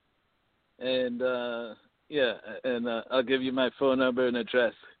 and I'll give you my phone number and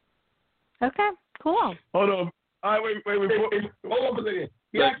address. Okay. Cool. Hold on. All right, wait. Hold on a second.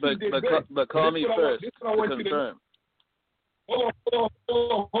 But call me first to confirm. Hold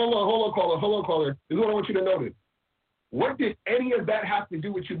on, caller. This is what I want you to notice. What did any of that have to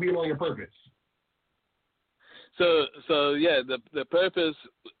do with you being on your purpose? So yeah, the purpose.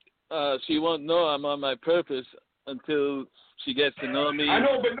 She won't know I'm on my purpose until she gets to know me a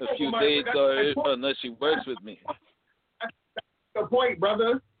few days or unless she works with me. That's the point,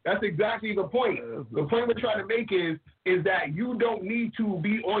 brother. That's exactly the point. The point we're trying to make is that you don't need to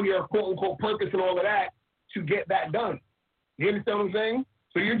be on your quote unquote purpose and all of that to get that done. You understand what I'm saying?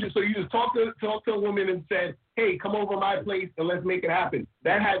 So you just talk to a woman and said, hey, come over my place and let's make it happen.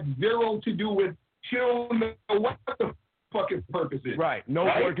 That has zero to do with she don't know what the fucking purpose is. Right. No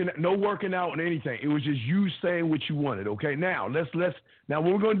working out and anything. It was just you saying what you wanted. Okay. Now let's what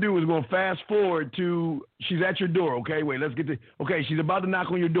we're gonna do is we're gonna fast forward to she's at your door. Okay. Wait. Let's get to. Okay. She's about to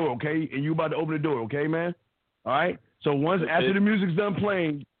knock on your door. Okay. And you about to open the door. Okay, man. All right. So after the music's done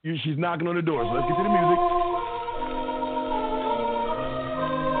playing, she's knocking on the door. So let's get to the music.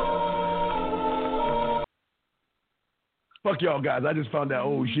 Fuck y'all guys. I just found out.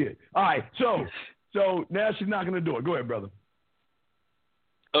 Oh shit. All right. So now she's knocking on the door. Go ahead, brother.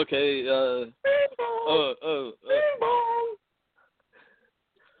 Okay.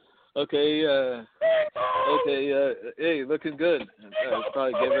 Okay. Hey, looking good.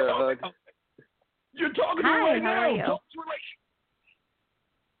 Probably give her a hug. You're talking to her right now. How are you?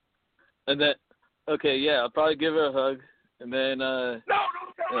 And then, okay, yeah, I'll probably give her a hug, and then. No,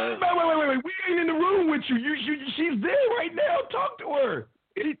 wait. We ain't in the room with you. She's there right now. Talk to her.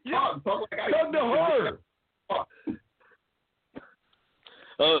 Talk to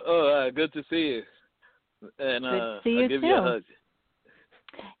her. Good to see you. And good to see you I'll give too. you a hug.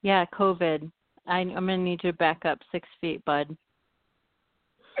 Yeah, COVID. I'm gonna need you to back up 6 feet, bud.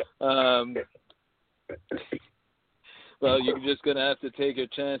 Well, you're just gonna have to take your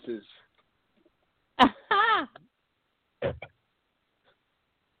chances.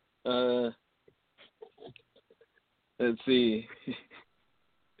 Let's see.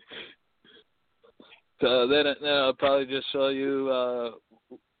 So then I'll probably just show you,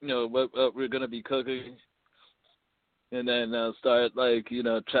 what we're gonna be cooking, and then I'll start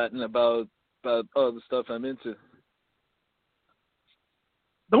chatting about all the stuff I'm into.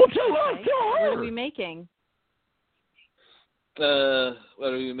 Don't tell us. Tell her. What are we making? What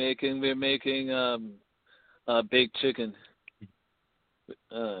are we making? We're making baked chicken.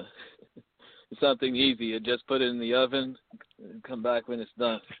 It's something easy. You just put it in the oven and come back when it's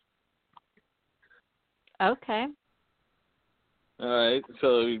done. Okay. All right.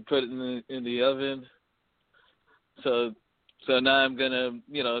 So we put it in the oven. So now I'm gonna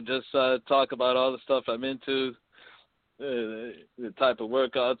just talk about all the stuff I'm into, the type of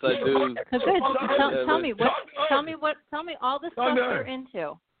workouts I do. Good. Tell me all the stuff you're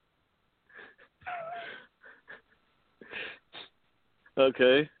into.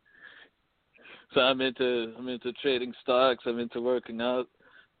 Okay. So I'm into trading stocks. I'm into working out.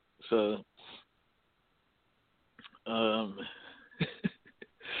 So.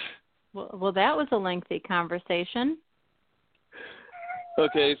 Well, that was a lengthy conversation.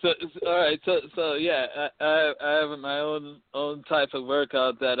 Okay, so all right, so yeah, I have my own type of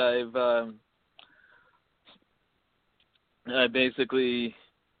workout that I basically,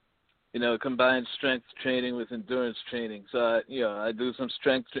 combine strength training with endurance training. So I do some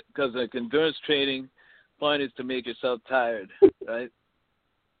strength because endurance training point is to make yourself tired, right?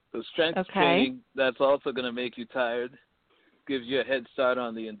 So strength training, that's also going to make you tired, gives you a head start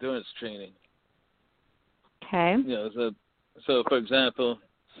on the endurance training. Okay. So for example,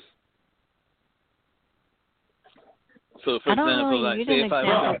 I don't really need an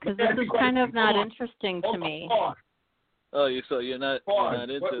example because this is kind of not interesting to me. Oh, you're not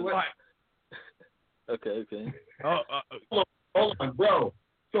into it? Okay. Hold on, bro.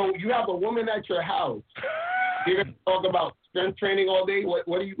 So you have a woman at your house. You're gonna talk about strength training all day. What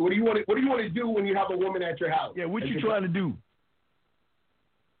do you want to do when you have a woman at your house? Yeah, what you trying to do?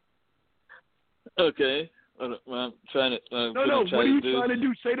 Okay. Well, I'm trying to. No. What are you trying to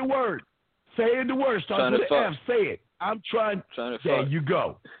do? Say the word. Say the word. Start with an F. Say it. I'm trying. Trying to there fuck. you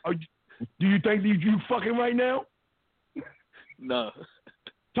go. Do you think that you fucking right now? No.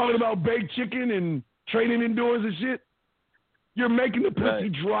 Talking about baked chicken and training indoors and shit? You're making the pussy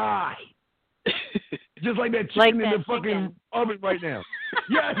dry. Just like that chicken in the fucking oven right now.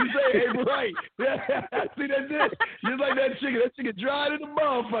 Yeah, you say it right. Yeah, see, that's it. Just like that chicken. That chicken dried in the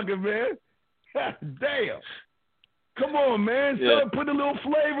motherfucker, man. Damn. Come on, man. Start putting a little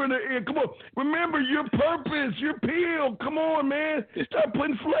flavor in the ear. Come on. Remember your purpose, your peel. Come on, man. Start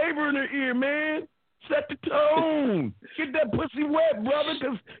putting flavor in the ear, man. Set the tone. Get that pussy wet, brother,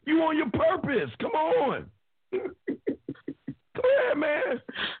 because you on your purpose. Come on. Come here, man.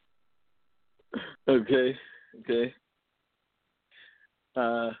 Okay.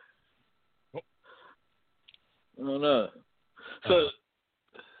 I don't know. So.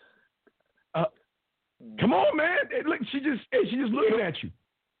 Come on, man. Hey, look, she just looking at you.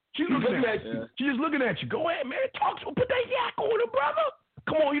 She's looking at you. Yeah. She's just looking at you. Go ahead, man. Talk to her. Put that yak on her, brother.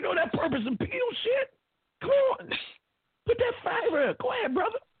 Come on, you know that purpose and peel shit. Come on. Put that fire. Go ahead,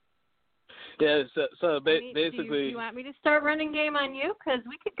 brother. Yeah, so basically... Do you want me to start running game on you? Because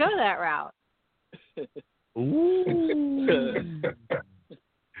we could go that route. Ooh.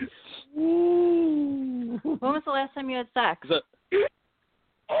 Ooh. When was the last time you had sex?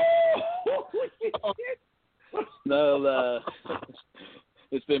 No,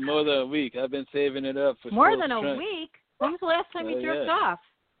 it's been more than a week. I've been saving it up for more than strength. A week? When was the last time you jerked off?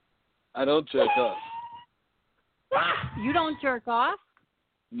 I don't jerk off. You don't jerk off?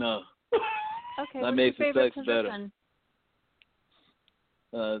 No. Okay, that what's makes your the favorite sex position?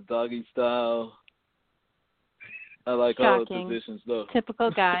 Better. Doggy style. I like Shocking. all the positions, though.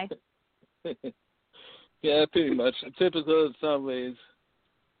 Typical guy. Yeah, pretty much. Typical in some ways,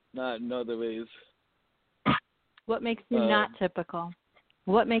 not in other ways. What makes you not typical?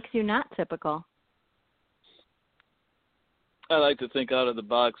 What makes you not typical? I like to think out of the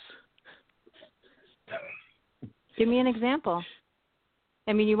box. Give me an example.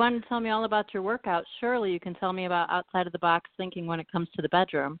 I mean, you wanted to tell me all about your workout. Surely you can tell me about outside of the box thinking when it comes to the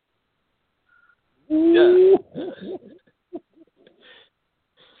bedroom. Yeah.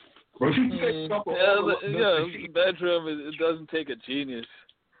 Bedroom, it doesn't take a genius.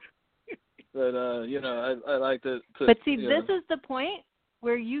 But, I like to But see, this is the point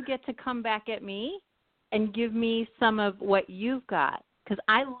where you get to come back at me and give me some of what you've got. Because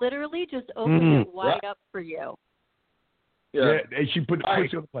I literally just opened it wide up for you. Yeah, and she put the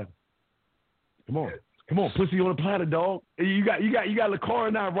pussy on the platter. Come on, pussy on the platter, dog. You got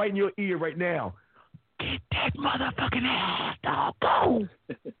LaCara now right in your ear right now. Get that motherfucking ass, dog. Go.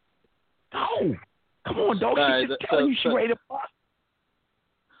 Go. Come on, dog. She's just telling you she ready to fuck.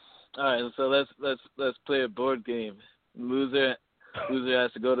 All right, so let's play a board game. Loser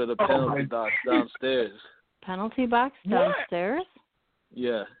has to go to the penalty box downstairs. Penalty box downstairs?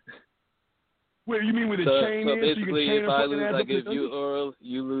 Yeah. Wait, you mean with a chain? So in, basically, so you can chain if I lose, ass I up give to you oral.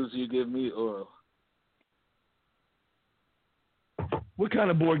 You lose, you give me oral. What kind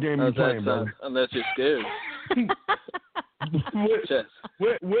of board game are you playing, brother? Unless you're scared. Chess.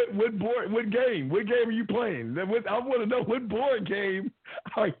 What game? What game are you playing? I want to know what board game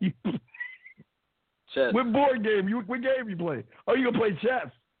are you playing? Chess. What board game? What game you playing? Oh, you gonna play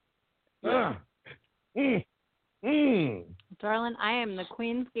chess? Yeah. Darling, I am the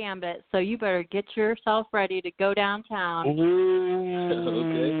Queen's Gambit, so you better get yourself ready to go downtown.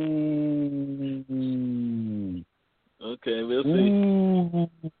 Okay, we'll see.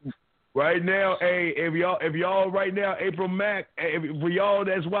 Right now, hey, if y'all right now, April Mack, for y'all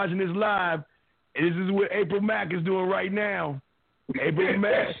that's watching this live, this is what April Mack is doing right now. April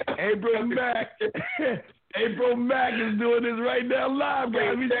Mack is doing this right now live, guys.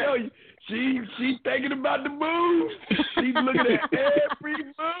 Let me tell you. She's thinking about the moves. She's looking at every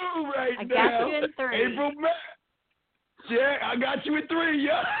move right now. I got you in 3. April Mack. Yeah, I got you in 3,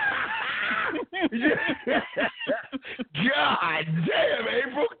 yeah. God damn,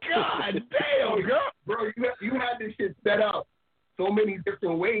 April. God damn, girl. Bro, you had this shit set up so many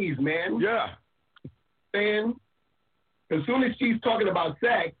different ways, man. Yeah. And as soon as she's talking about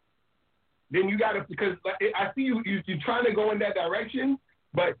sex, then you got to, because I see you're trying to go in that direction,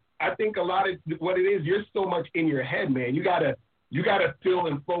 but I think a lot of what it is, you're so much in your head, man. You gotta feel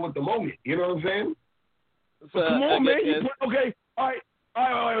and flow with the moment. You know what I'm saying? So, come on, man. Okay, all right. All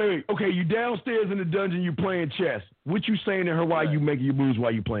right, wait. Okay, you downstairs in the dungeon, you playing chess. What you saying to her while you making your moves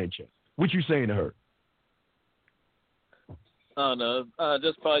while you playing chess? What you saying to her? I don't know.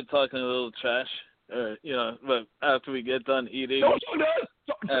 Just probably talking a little trash. But after we get done eating,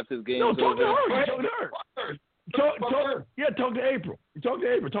 after the game's talk over. To her. Talk to her. Talk to April. Talk to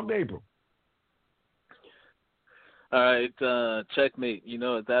April. All right, checkmate. You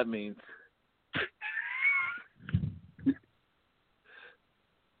know what that means.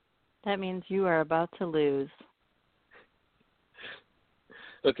 That means you are about to lose.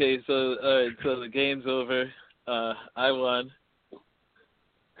 Okay, so the game's over. I won.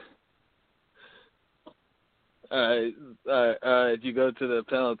 All right. You go to the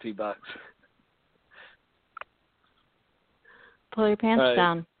penalty box. Pull your pants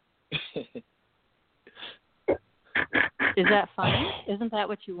down. Is that funny? Isn't that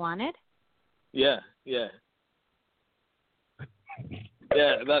what you wanted? Yeah.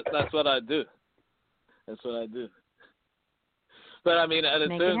 That's what I do. But I mean, at a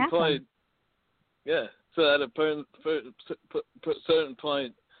certain point, yeah. So at a certain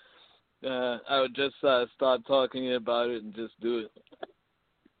point, I would just start talking about it and just do it.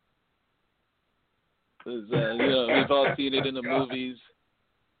 'Cause, we've all seen it in the movies.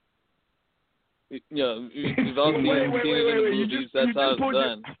 We've all seen it in the movies. That's how it's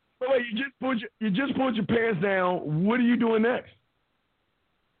done. Wait, you just pulled your pants down. What are you doing next?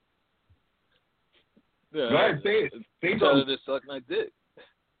 Yeah, go ahead, say it. Say something. To suck my dick.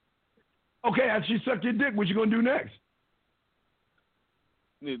 Okay, after she sucked your dick, what you gonna do next?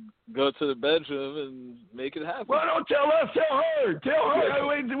 You go to the bedroom and make it happen. Well, don't tell us. Tell her.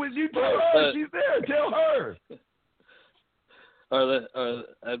 Wait, you tell her. She's there. Tell her. Or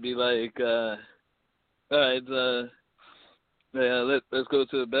I'd be like, all right, let's go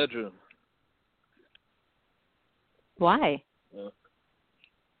to the bedroom. Why?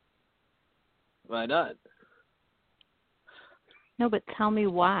 Why not? No, but tell me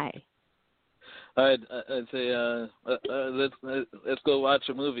why. I'd say let's go watch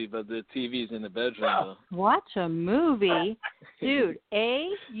a movie, but the TV's in the bedroom. Though. Watch a movie, dude.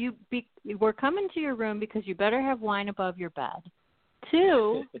 We're coming to your room because you better have wine above your bed.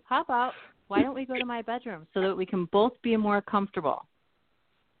 2, how about why don't we go to my bedroom so that we can both be more comfortable?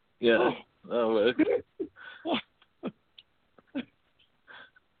 Yeah. Oh.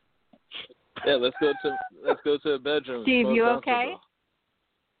 Yeah, let's go to the bedroom. Steve, you okay?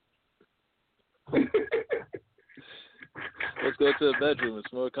 Let's go to the bedroom.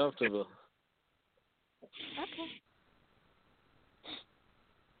 It's more comfortable.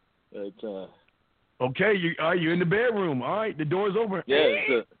 Okay. But, okay, you're in the bedroom. All right, the door's open.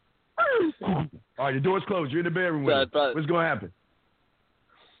 Yeah. All right, the door's closed. You're in the bedroom. What's going to happen?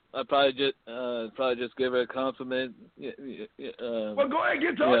 I'd probably just give her a compliment. Well, go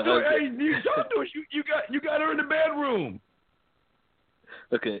ahead, talk to her. Hey, you talk to her. You got her in the bedroom.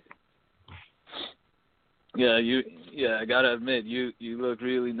 Okay. Yeah, I gotta admit, you look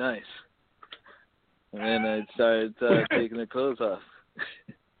really nice. And then I'd start taking her clothes off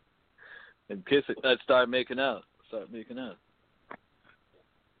and kiss it. I'd start making out. Okay.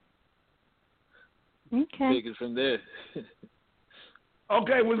 Take it from there.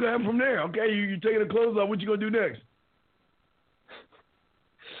 Okay, what's gonna happen from there? Okay, you taking the clothes off. What you gonna do next?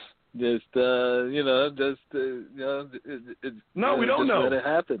 Just no, we don't know. Let it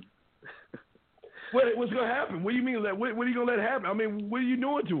happen. What's gonna happen? What do you mean? What are you gonna let happen? I mean, what are you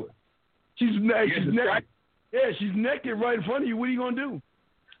doing to her? She's naked. Yeah, she's naked right in front of you. What are you gonna do?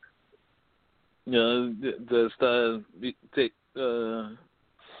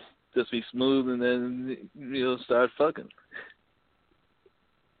 Just be smooth and then start fucking.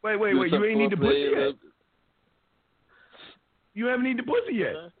 Wait. You ain't need the pussy yet. You haven't need the pussy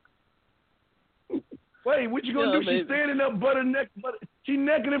yet. Wait, what you gonna do? She's standing up, she's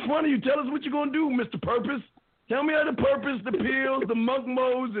naked in front of you. Tell us what you gonna do, Mr. Purpose. Tell me how the purpose, the pills, the monk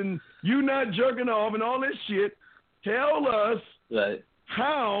modes, and you not jerking off and all this shit. Tell us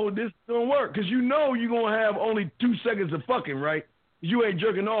how this is gonna work, because you know you're gonna have only 2 seconds of fucking, right? You ain't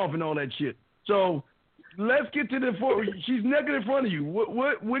jerking off and all that shit. So let's get to she's naked in front of you.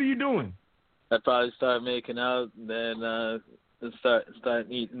 What are you doing? I'd probably start making out, then start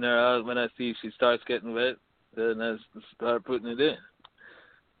eating her out. When I see she starts getting wet, then I start putting it in.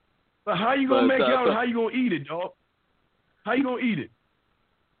 But how you gonna make out? How you gonna eat it, dog? How you gonna eat it?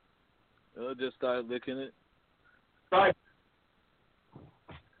 I'll just start licking it. Right.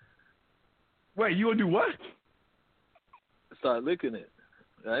 Wait, you gonna do what? Start licking it,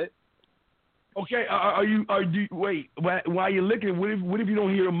 right? Okay. Wait. While you're licking, what if you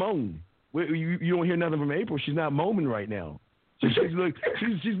don't hear a moan? You don't hear nothing from April. She's not moaning right now. So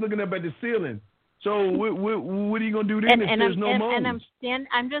she's looking up at the ceiling. So what are you gonna do then if there's no moans? And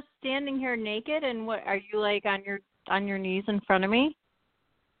I'm just standing here naked, and what are you like on your knees in front of me?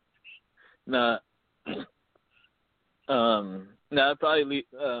 No. I'd probably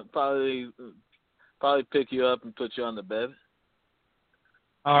pick you up and put you on the bed.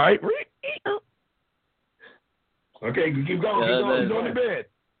 All right. Okay, keep going. He's on the bed.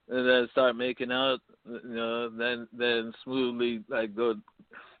 And then start making out. Then smoothly go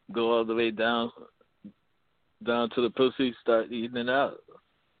all the way down to the pussy. Start eating it out.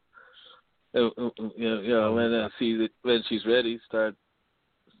 When she's ready, start.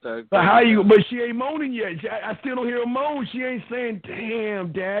 But how you? But she ain't moaning yet. I still don't hear her moan. She ain't saying,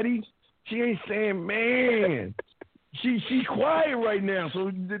 "Damn, daddy." She ain't saying, "Man." She's quiet right now. So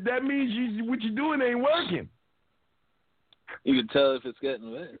that means what you're doing ain't working. You can tell if it's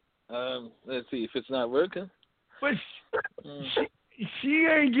getting wet. Let's see if it's not working. But she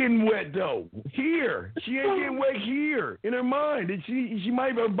ain't getting wet though. Here, she ain't getting wet here in her mind. And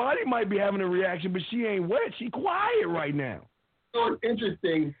her body might be having a reaction, but she ain't wet. She quiet right now. So it's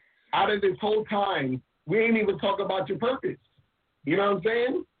interesting. Out of this whole time, we ain't even talk about your purpose. You know what I'm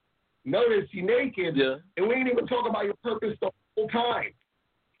saying? Notice you're naked, and we ain't even talk about your purpose the whole time.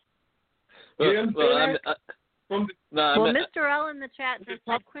 Mr. L in the chat just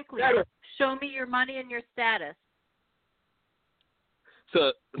said quickly, show me your money and your status.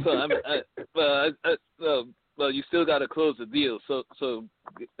 You still got to close the deal. So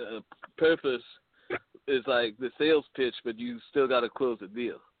purpose is like the sales pitch, but you still got to close the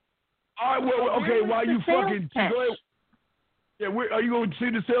deal. All right, well, okay, while you fucking... Yeah, are you going to see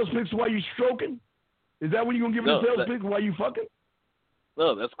the sales pitch while you stroking? Is that when you're going to give the sales pitch while you fucking?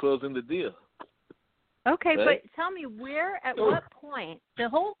 No, that's closing the deal. Okay, right? But tell me at what point, the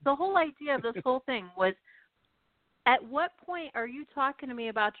whole idea of this whole thing was, at what point are you talking to me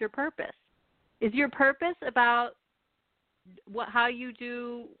about your purpose? Is your purpose about how you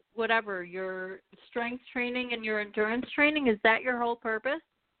do whatever, your strength training and your endurance training? Is that your whole purpose?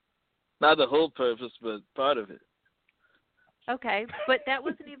 Not the whole purpose, but part of it. Okay, but that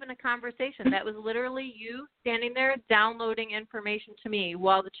wasn't even a conversation. That was literally you standing there downloading information to me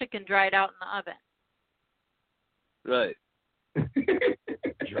while the chicken dried out in the oven. Right.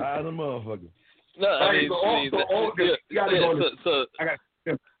 Dry the motherfucker. No, I mean,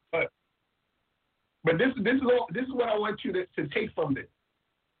 but this is what I want you to take from this.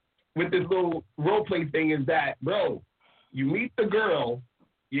 With this little role play thing is that, bro, you meet the girl,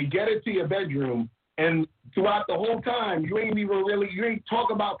 you get her to your bedroom, and throughout the whole time, you ain't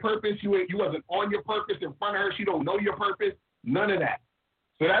talk about purpose. You wasn't on your purpose in front of her. She don't know your purpose. None of that.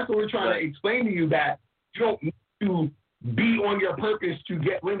 So that's what we're trying to explain to you, that you don't need to be on your purpose to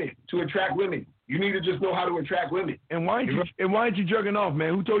get women, to attract women. You need to just know how to attract women. And why aren't you jerking off,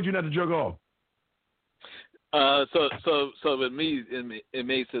 man? Who told you not to jerk off? So with me, it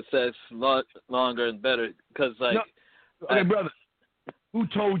makes the sex longer and better because brother, who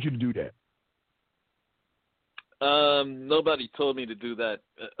told you to do that? Nobody told me to do that,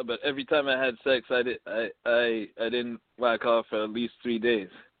 but every time I had sex, I didn't whack off for at least 3 days,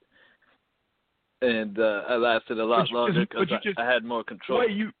 and I lasted a lot longer because I had more control.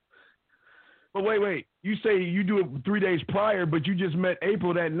 Wait. You say you do it 3 days prior, but you just met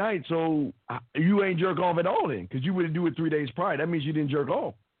April that night, so you ain't jerk off at all then, because you would do it 3 days prior. That means you didn't jerk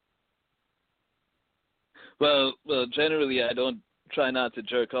off. Well, generally I don't try not to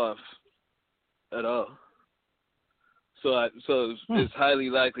jerk off at all. So it's highly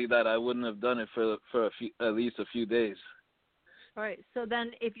likely that I wouldn't have done it for at least a few days. All right. So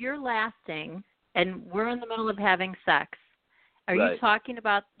then, if you're lasting and we're in the middle of having sex, are you talking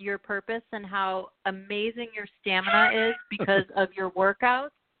about your purpose and how amazing your stamina is because of your workouts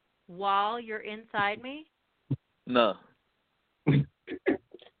while you're inside me? No. What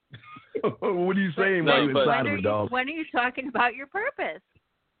are you saying while you're inside of a dog? When are you talking about your purpose?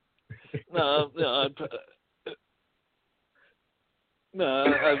 I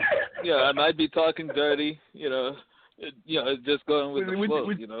might be talking dirty, just going with the flow,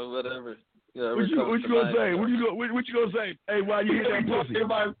 whatever. What you gonna say? What you gonna say? Hey, while you hit that pussy?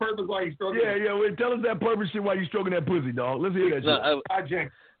 Everybody's purpose while you stroking. Yeah. Wait, tell us that purpose shit while you stroking that pussy, dog. Let's hear that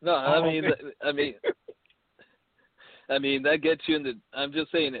shit. I mean that gets you in the. I'm just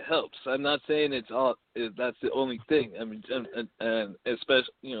saying it helps. I'm not saying that's the only thing. I mean, and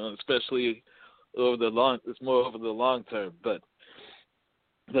especially over the long. It's more over the long term, but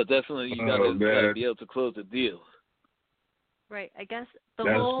definitely you gotta be able to close the deal. Right. I guess the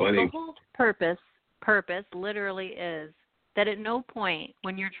whole purpose literally is that at no point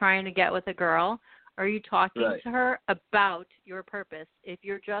when you're trying to get with a girl Are you talking Right. to her about your purpose if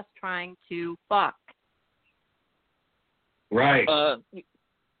you're just trying to fuck? Right.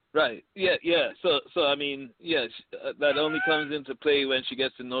 Right. Yeah. So I mean, yes, that only comes into play when she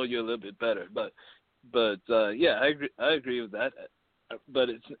gets to know you a little bit better. But yeah, I agree with that. But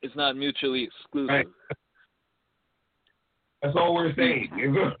it's not mutually exclusive. Right. That's all we're saying.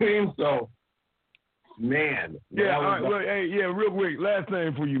 You know what I mean? So, man. Yeah, all right. Well, hey, yeah, real quick. Last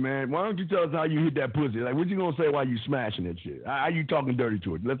thing for you, man. Why don't you tell us how you hit that pussy? Like, what you gonna say while you smashing that shit? How you talking dirty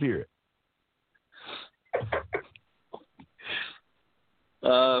to it? Let's hear it.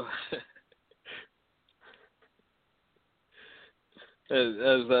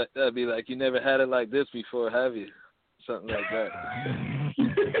 I'd be like, you never had it like this before, have you? Something like that.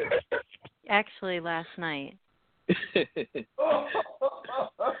 Actually, last night. I'd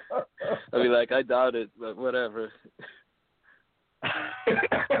be like, I doubt it, but whatever.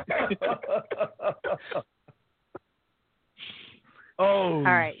 Oh, all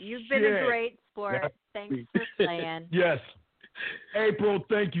right. You've been shit. a great sport. Thanks for playing. Yes. April,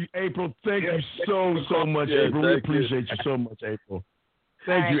 thank you. April, thank you so much, Yeah, April. We thank you. appreciate you so much, April.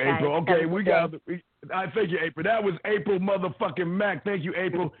 Thank All you, right, April. guys. Okay, we got. I thank you, April. That was April motherfucking Mac. Thank you,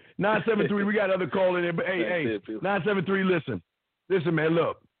 April. 973. We got other call in there, but hey, 973. Listen, man.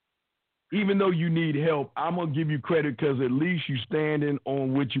 Look, even though you need help, I'm gonna give you credit because at least you standing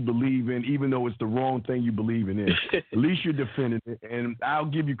on what you believe in, even though it's the wrong thing you believe in. At least you're defending it, and I'll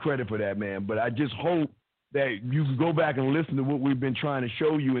give you credit for that, man. But I just hope that you can go back and listen to what we've been trying to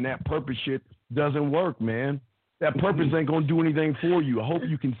show you, and that purpose shit doesn't work, man. That purpose ain't gonna do anything for you. I hope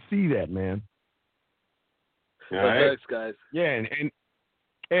you can see that, man. All right. Thanks, guys. Yeah,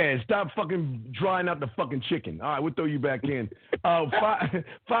 and stop fucking drying out the fucking chicken. All right, we'll throw you back in.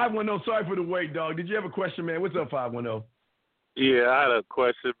 510, sorry for the wait, dog. Did you have a question, man? What's up, 510? Yeah, I had a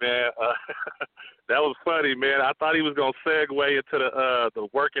question, man. That was funny, man. I thought he was gonna segue into the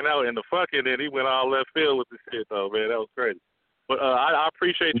working out and the fucking, and he went all left field with the shit, though, man. That was crazy. But I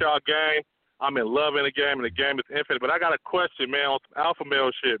appreciate y'all game. I'm in love in the game, and the game is infinite. But I got a question, man, on some alpha male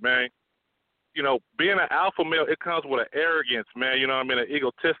shit, man. You know, being an alpha male, it comes with an arrogance, man. You know what I mean? An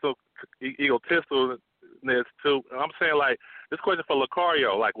egotisticalness, too. I'm saying, like, this question for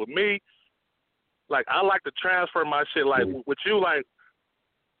Lucario. Like, with me, like, I like to transfer my shit. Like, with you, like,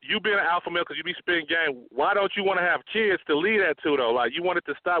 you being an alpha male because you be spitting game, why don't you want to have kids to lead that to, though? Like, you want it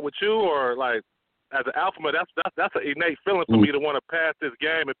to stop with you, or, like, as an alpha male, that's an innate feeling for me to want to pass this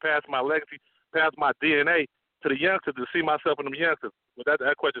game and pass my legacy, pass my DNA to the youngsters, to see myself in them youngsters. But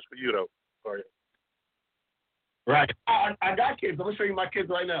that question's for you, though. Sorry. Right. I got kids. I'm going to show you my kids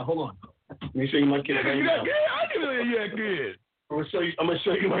right now. Hold on. Let me show you my kids right You now. got kids? I didn't know you had kids. I'm gonna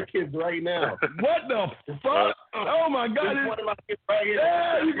show you my kids right now. What the fuck? Oh my God! This is one of my kids right here.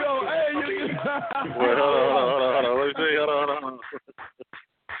 There you go. Hey, Wait, hold on. Let me see. Hold on.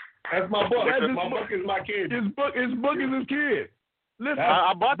 That's my book. My book is my kid. His book is his kid. Listen,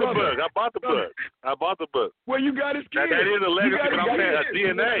 I bought the book. I bought the book. Well, you got his kid. That is a legacy, but I'm saying a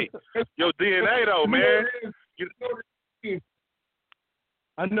DNA. Your DNA, though, man.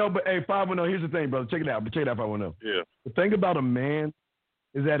 I know, but hey, 510, here's the thing, brother. Check it out. 510. Yeah. The thing about a man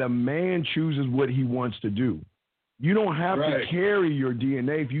is that a man chooses what he wants to do. You don't have to carry your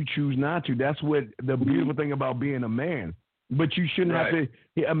DNA if you choose not to. That's what the beautiful thing about being a man. But you shouldn't have to.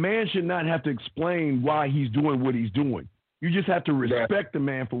 A man should not have to explain why he's doing what he's doing. You just have to respect the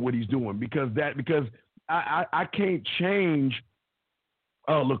man for what he's doing because I can't change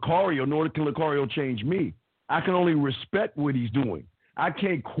Lucario, nor can Lucario change me. I can only respect what he's doing. I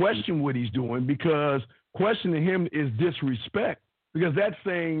can't question what he's doing because questioning him is disrespect. Because that's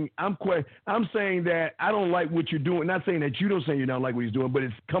saying I'm saying that I don't like what you're doing. Not saying that you don't say you don't like what he's doing, but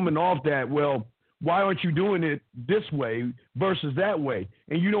it's coming off that, well, why aren't you doing it this way versus that way?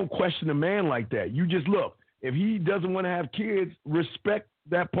 And you don't question a man like that. You just look. If he doesn't want to have kids, respect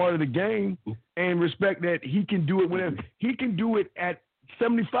that part of the game and respect that he can do it whenever. He can do it at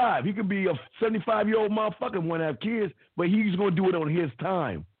 75. He could be a 75-year-old motherfucker and want to have kids, but he's going to do it on his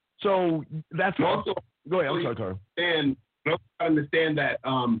time. So that's also. Go ahead. I'm sorry, Carl. And I understand that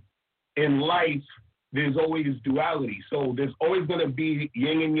in life, there's always duality. So there's always going to be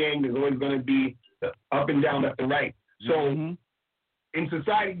yin and yang. There's always going to be up and down, left and right. So in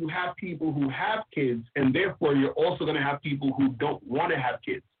society, you have people who have kids, and therefore you're also going to have people who don't want to have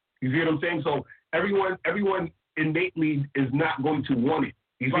kids. You see what I'm saying? So everyone innately is not going to want it.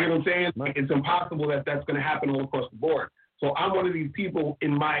 You see what I'm saying? Right. It's impossible that that's going to happen all across the board. So I'm one of these people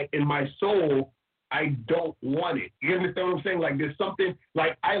in my soul. I don't want it. You understand what I'm saying? Like there's something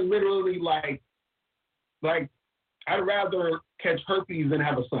like I literally like I'd rather catch herpes and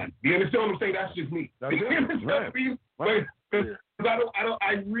have a son. You understand what I'm saying? That's just me. That's it. Right.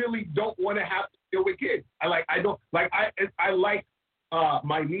 I really don't want to have to deal with kids. I like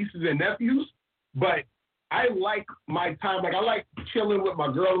my nieces and nephews, but I like my time. Like I like chilling with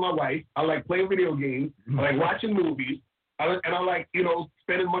my girl and my wife. I like playing video games. I like watching movies. And I like,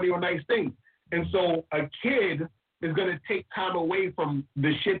 spending money on nice things. And so a kid is going to take time away from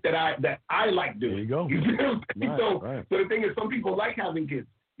the shit that I like doing. There you go. You see what I'm saying? So the thing is, some people like having kids.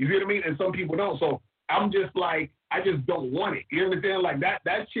 You see what I mean? And some people don't. So I'm just like, I just don't want it. You understand? Like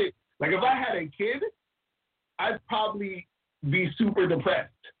that shit. Like if I had a kid, I'd probably be super depressed.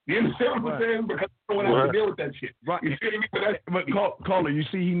 You understand what I'm saying? Because I don't want to deal with that shit. Right. You see what I mean? But caller, you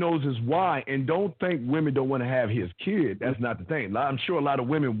see, he knows his why, and don't think women don't want to have his kid. That's not the thing. I'm sure a lot of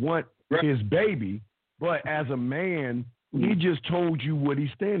women want his baby, but as a man, he just told you what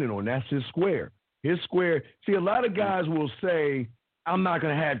he's standing on. That's his square. His square. See, a lot of guys will say, I'm not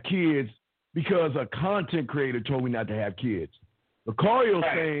going to have kids because a content creator told me not to have kids. Lucario's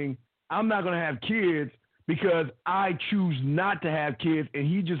saying, I'm not going to have kids because I choose not to have kids, and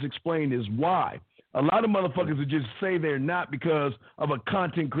he just explained his why. A lot of motherfuckers would just say they're not because of a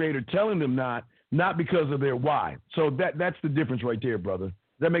content creator telling them not because of their why. So that's the difference right there, brother. Does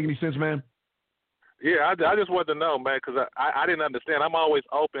that make any sense, man? Yeah, I just wanted to know, man, because I didn't understand. I'm always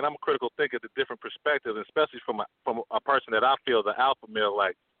open. I'm a critical thinker to different perspectives, especially from a person that I feel is an alpha male.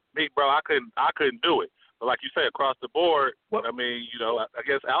 Like me, bro, I couldn't do it. But like you say, across the board, I mean, I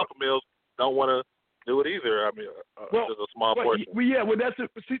guess alpha males don't want to do it either. I mean, just a small portion.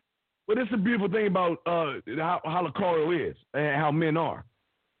 That's the beautiful thing about how Lucario is and how men are.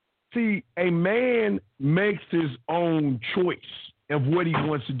 See, a man makes his own choice of what he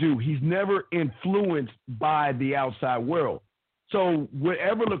wants to do. He's never influenced by the outside world. So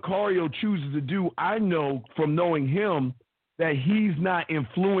whatever Lucario chooses to do, I know from knowing him that he's not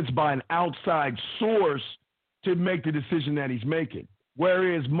influenced by an outside source to make the decision that he's making.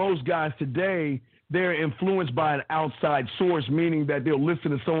 Whereas most guys today, they're influenced by an outside source, meaning that they'll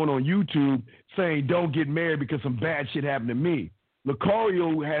listen to someone on YouTube saying, don't get married because some bad shit happened to me.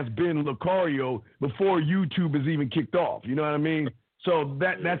 Lucario has been Lucario before YouTube has even kicked off. You know what I mean? So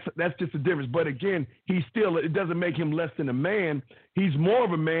that's just the difference. But again, it doesn't make him less than a man. He's more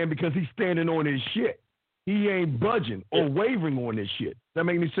of a man because he's standing on his shit. He ain't budging or wavering on his shit. Does that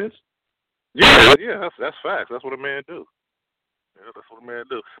make any sense? Yeah, that's facts. That's what a man do. Yeah, that's what a man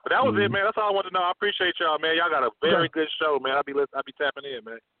do. But that was it, man. That's all I wanted to know. I appreciate y'all, man. Y'all got a very good show, man. I'll be tapping in,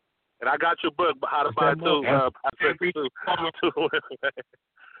 man. And I got your book, How to Buy Two.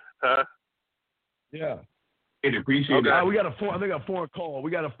 Huh? Yeah. It appreciate that. We got a foreign call.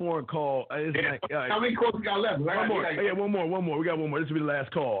 How many calls we got left? One more. We got one more. This will be the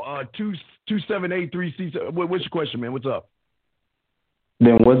last call. 2783C. What's your question, man? What's up?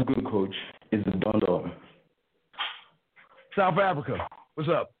 Then what's good, coach? Is the Don. South Africa. What's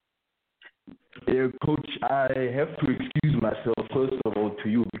up? Yeah, coach, I have to excuse myself first of all to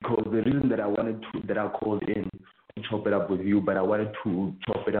you because the reason that I called in to chop it up with you, but I wanted to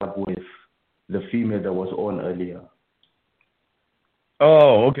chop it up with the female that was on earlier.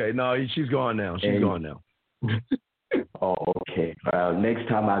 Oh, okay. No, she's gone now. Oh, okay. Next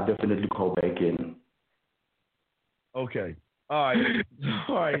time I'll definitely call back in. Okay. All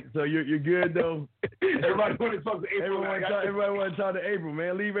right. So you're good though. Everybody want to talk to April. Everybody want to talk to April,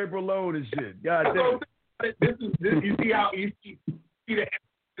 man. Leave April alone and shit. God damn. You see how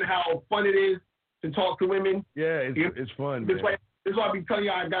fun it is to talk to women. Yeah, it's fun. This is why I be telling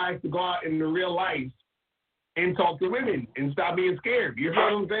y'all guys to go out in the real life and talk to women and stop being scared. You know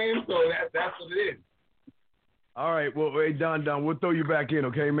what I'm saying? So that's what it is. All right. Well, hey, Don, we'll throw you back in,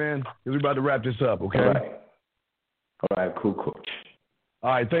 okay, man? Because we're about to wrap this up, okay? All right, cool, coach. All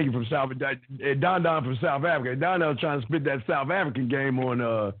right, thank you from Don from South Africa. Don trying to spit that South African game on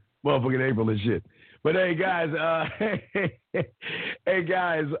motherfucking April and shit. But hey guys,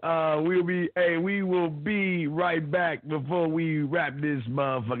 we will be right back before we wrap this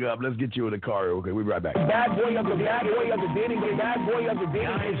motherfucker up. Let's get you in the car, okay? We'll be right back. Bad boy of the day. Guys,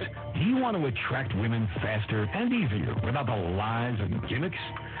 do you want to attract women faster and easier without the lies and gimmicks?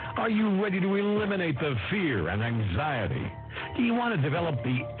 Are you ready to eliminate the fear and anxiety? Do you want to develop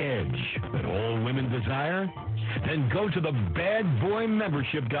the edge that all women desire? Then go to the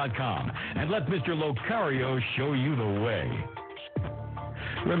badboymembership.com and let Mr. Lucario show you the way.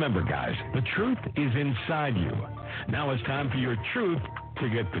 Remember, guys, the truth is inside you. Now it's time for your truth to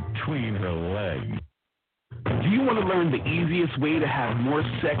get between her legs. Do you want to learn the easiest way to have more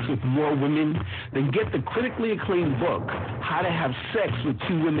sex with more women? Then get the critically acclaimed book, How to Have Sex with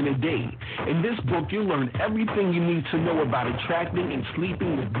 2 Women a Day. In this book, you'll learn everything you need to know about attracting and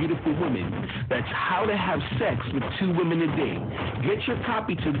sleeping with beautiful women. That's How to Have Sex with 2 Women a Day. Get your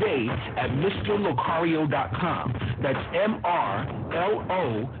copy today at MrLocario.com. That's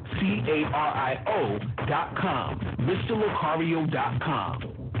MrLocario.com. MrLocario.com.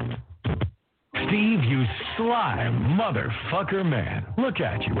 Steve, you sly motherfucker man. Look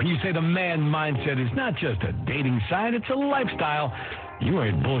at you. When you say the man mindset is not just a dating site, it's a lifestyle, you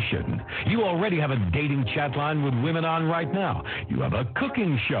ain't bullshitting. You already have a dating chat line with women on right now. You have a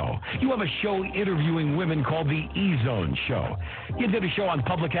cooking show. You have a show interviewing women called the E-Zone Show. You did a show on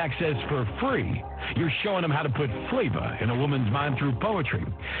public access for free. You're showing them how to put flavor in a woman's mind through poetry.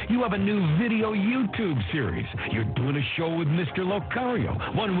 You have a new video YouTube series. You're doing a show with Mr. Locario,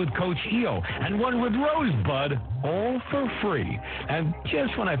 one with Coach EO, and one with Rosebud, all for free. And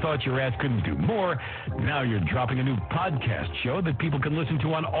just when I thought your ass couldn't do more, now you're dropping a new podcast show that people can listen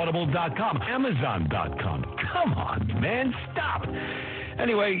to on Audible.com, Amazon.com. Come on, man, stop.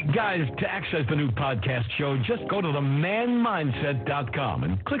 Anyway, guys, to access the new podcast show, just go to themanmindset.com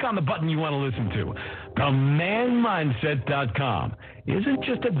and click on the button you want to listen to. Themanmindset.com isn't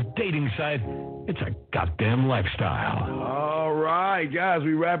just a dating site, it's a goddamn lifestyle. All right, guys,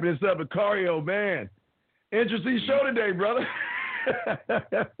 we wrapping this up. Locario, man. Interesting show today, brother.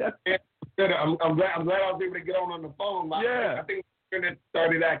 I'm glad I was able to get on the phone. I think the internet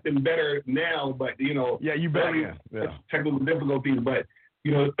started acting better now, but yeah, you better. Yeah. Technical difficulties, but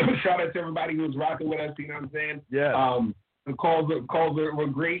shout out to everybody who was rocking with us. You know what I'm saying? Yeah. The calls were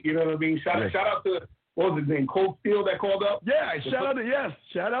great. You know what I mean? Shout out to what was his name? Cold Steel that called up. Yeah. Shout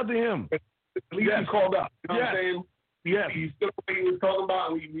out to him. At least he called up. You know what I'm saying? Yeah. He stood what he was talking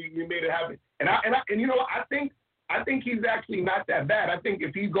about, and we made it happen. And I think he's actually not that bad. I think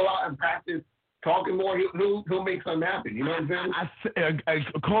if he go out and practice talking more, he'll make something happen. You know what I'm saying?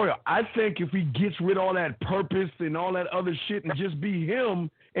 Corio, I think if he gets rid of all that purpose and all that other shit and just be him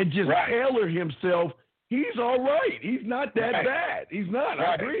and just tailor himself, he's all right. He's not that bad. He's not.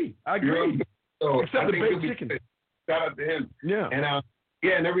 Right. I agree. So except the baked chicken. Shout out to him. Yeah. And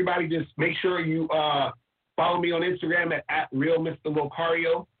and everybody just make sure you follow me on Instagram at Real Mr.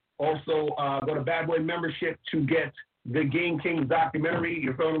 Locario. Also, go to Bad Boy Membership to get the Game Kings documentary.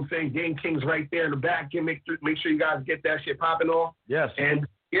 You feel what I'm saying? Game Kings right there in the back. Make sure you guys get that shit popping off. Yes. And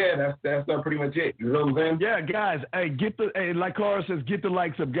yeah, that's pretty much it. You know what I'm saying? Yeah, guys. Hey, like Carl says, get the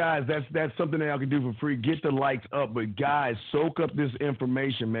likes up, guys. That's something that y'all can do for free. Get the likes up, but guys, soak up this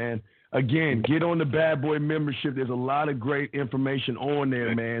information, man. Again, get on the Bad Boy Membership. There's a lot of great information on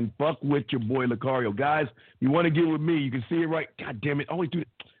there, man. Fuck with your boy Locario, guys. You want to get with me? You can see it right. God damn it! I always do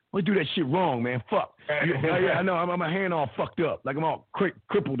that shit wrong, man. Fuck. Yeah, I know. I'm my hand all fucked up, like I'm all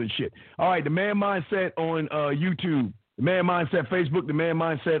crippled and shit. All right, the Man Mindset on YouTube, the Man Mindset Facebook, the Man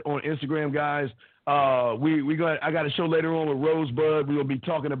Mindset on Instagram, guys. I got a show later on with Rosebud. We're gonna be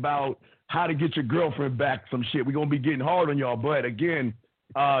talking about how to get your girlfriend back. Some shit. We're gonna be getting hard on y'all, but again,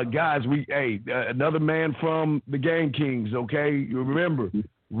 guys, another man from the Game Kings. Okay, you remember,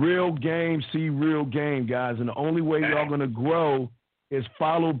 real game, see real game, guys, and the only way y'all gonna grow is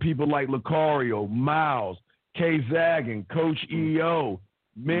follow people like Locario, Miles, K. Zagan, Coach EO,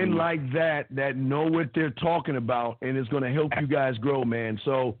 men like that know what they're talking about, and it's going to help you guys grow, man.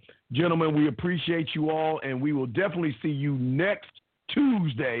 So, gentlemen, we appreciate you all, and we will definitely see you next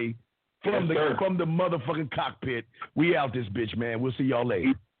Tuesday from the motherfucking cockpit. We out this bitch, man. We'll see y'all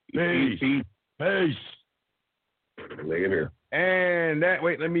later. Peace. Later. And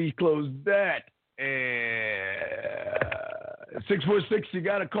let me close that. And 646, you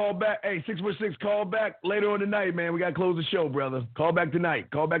got to call back. Hey, 646, call back later on tonight, man. We got to close the show, brother. Call back tonight.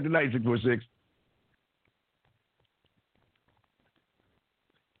 646.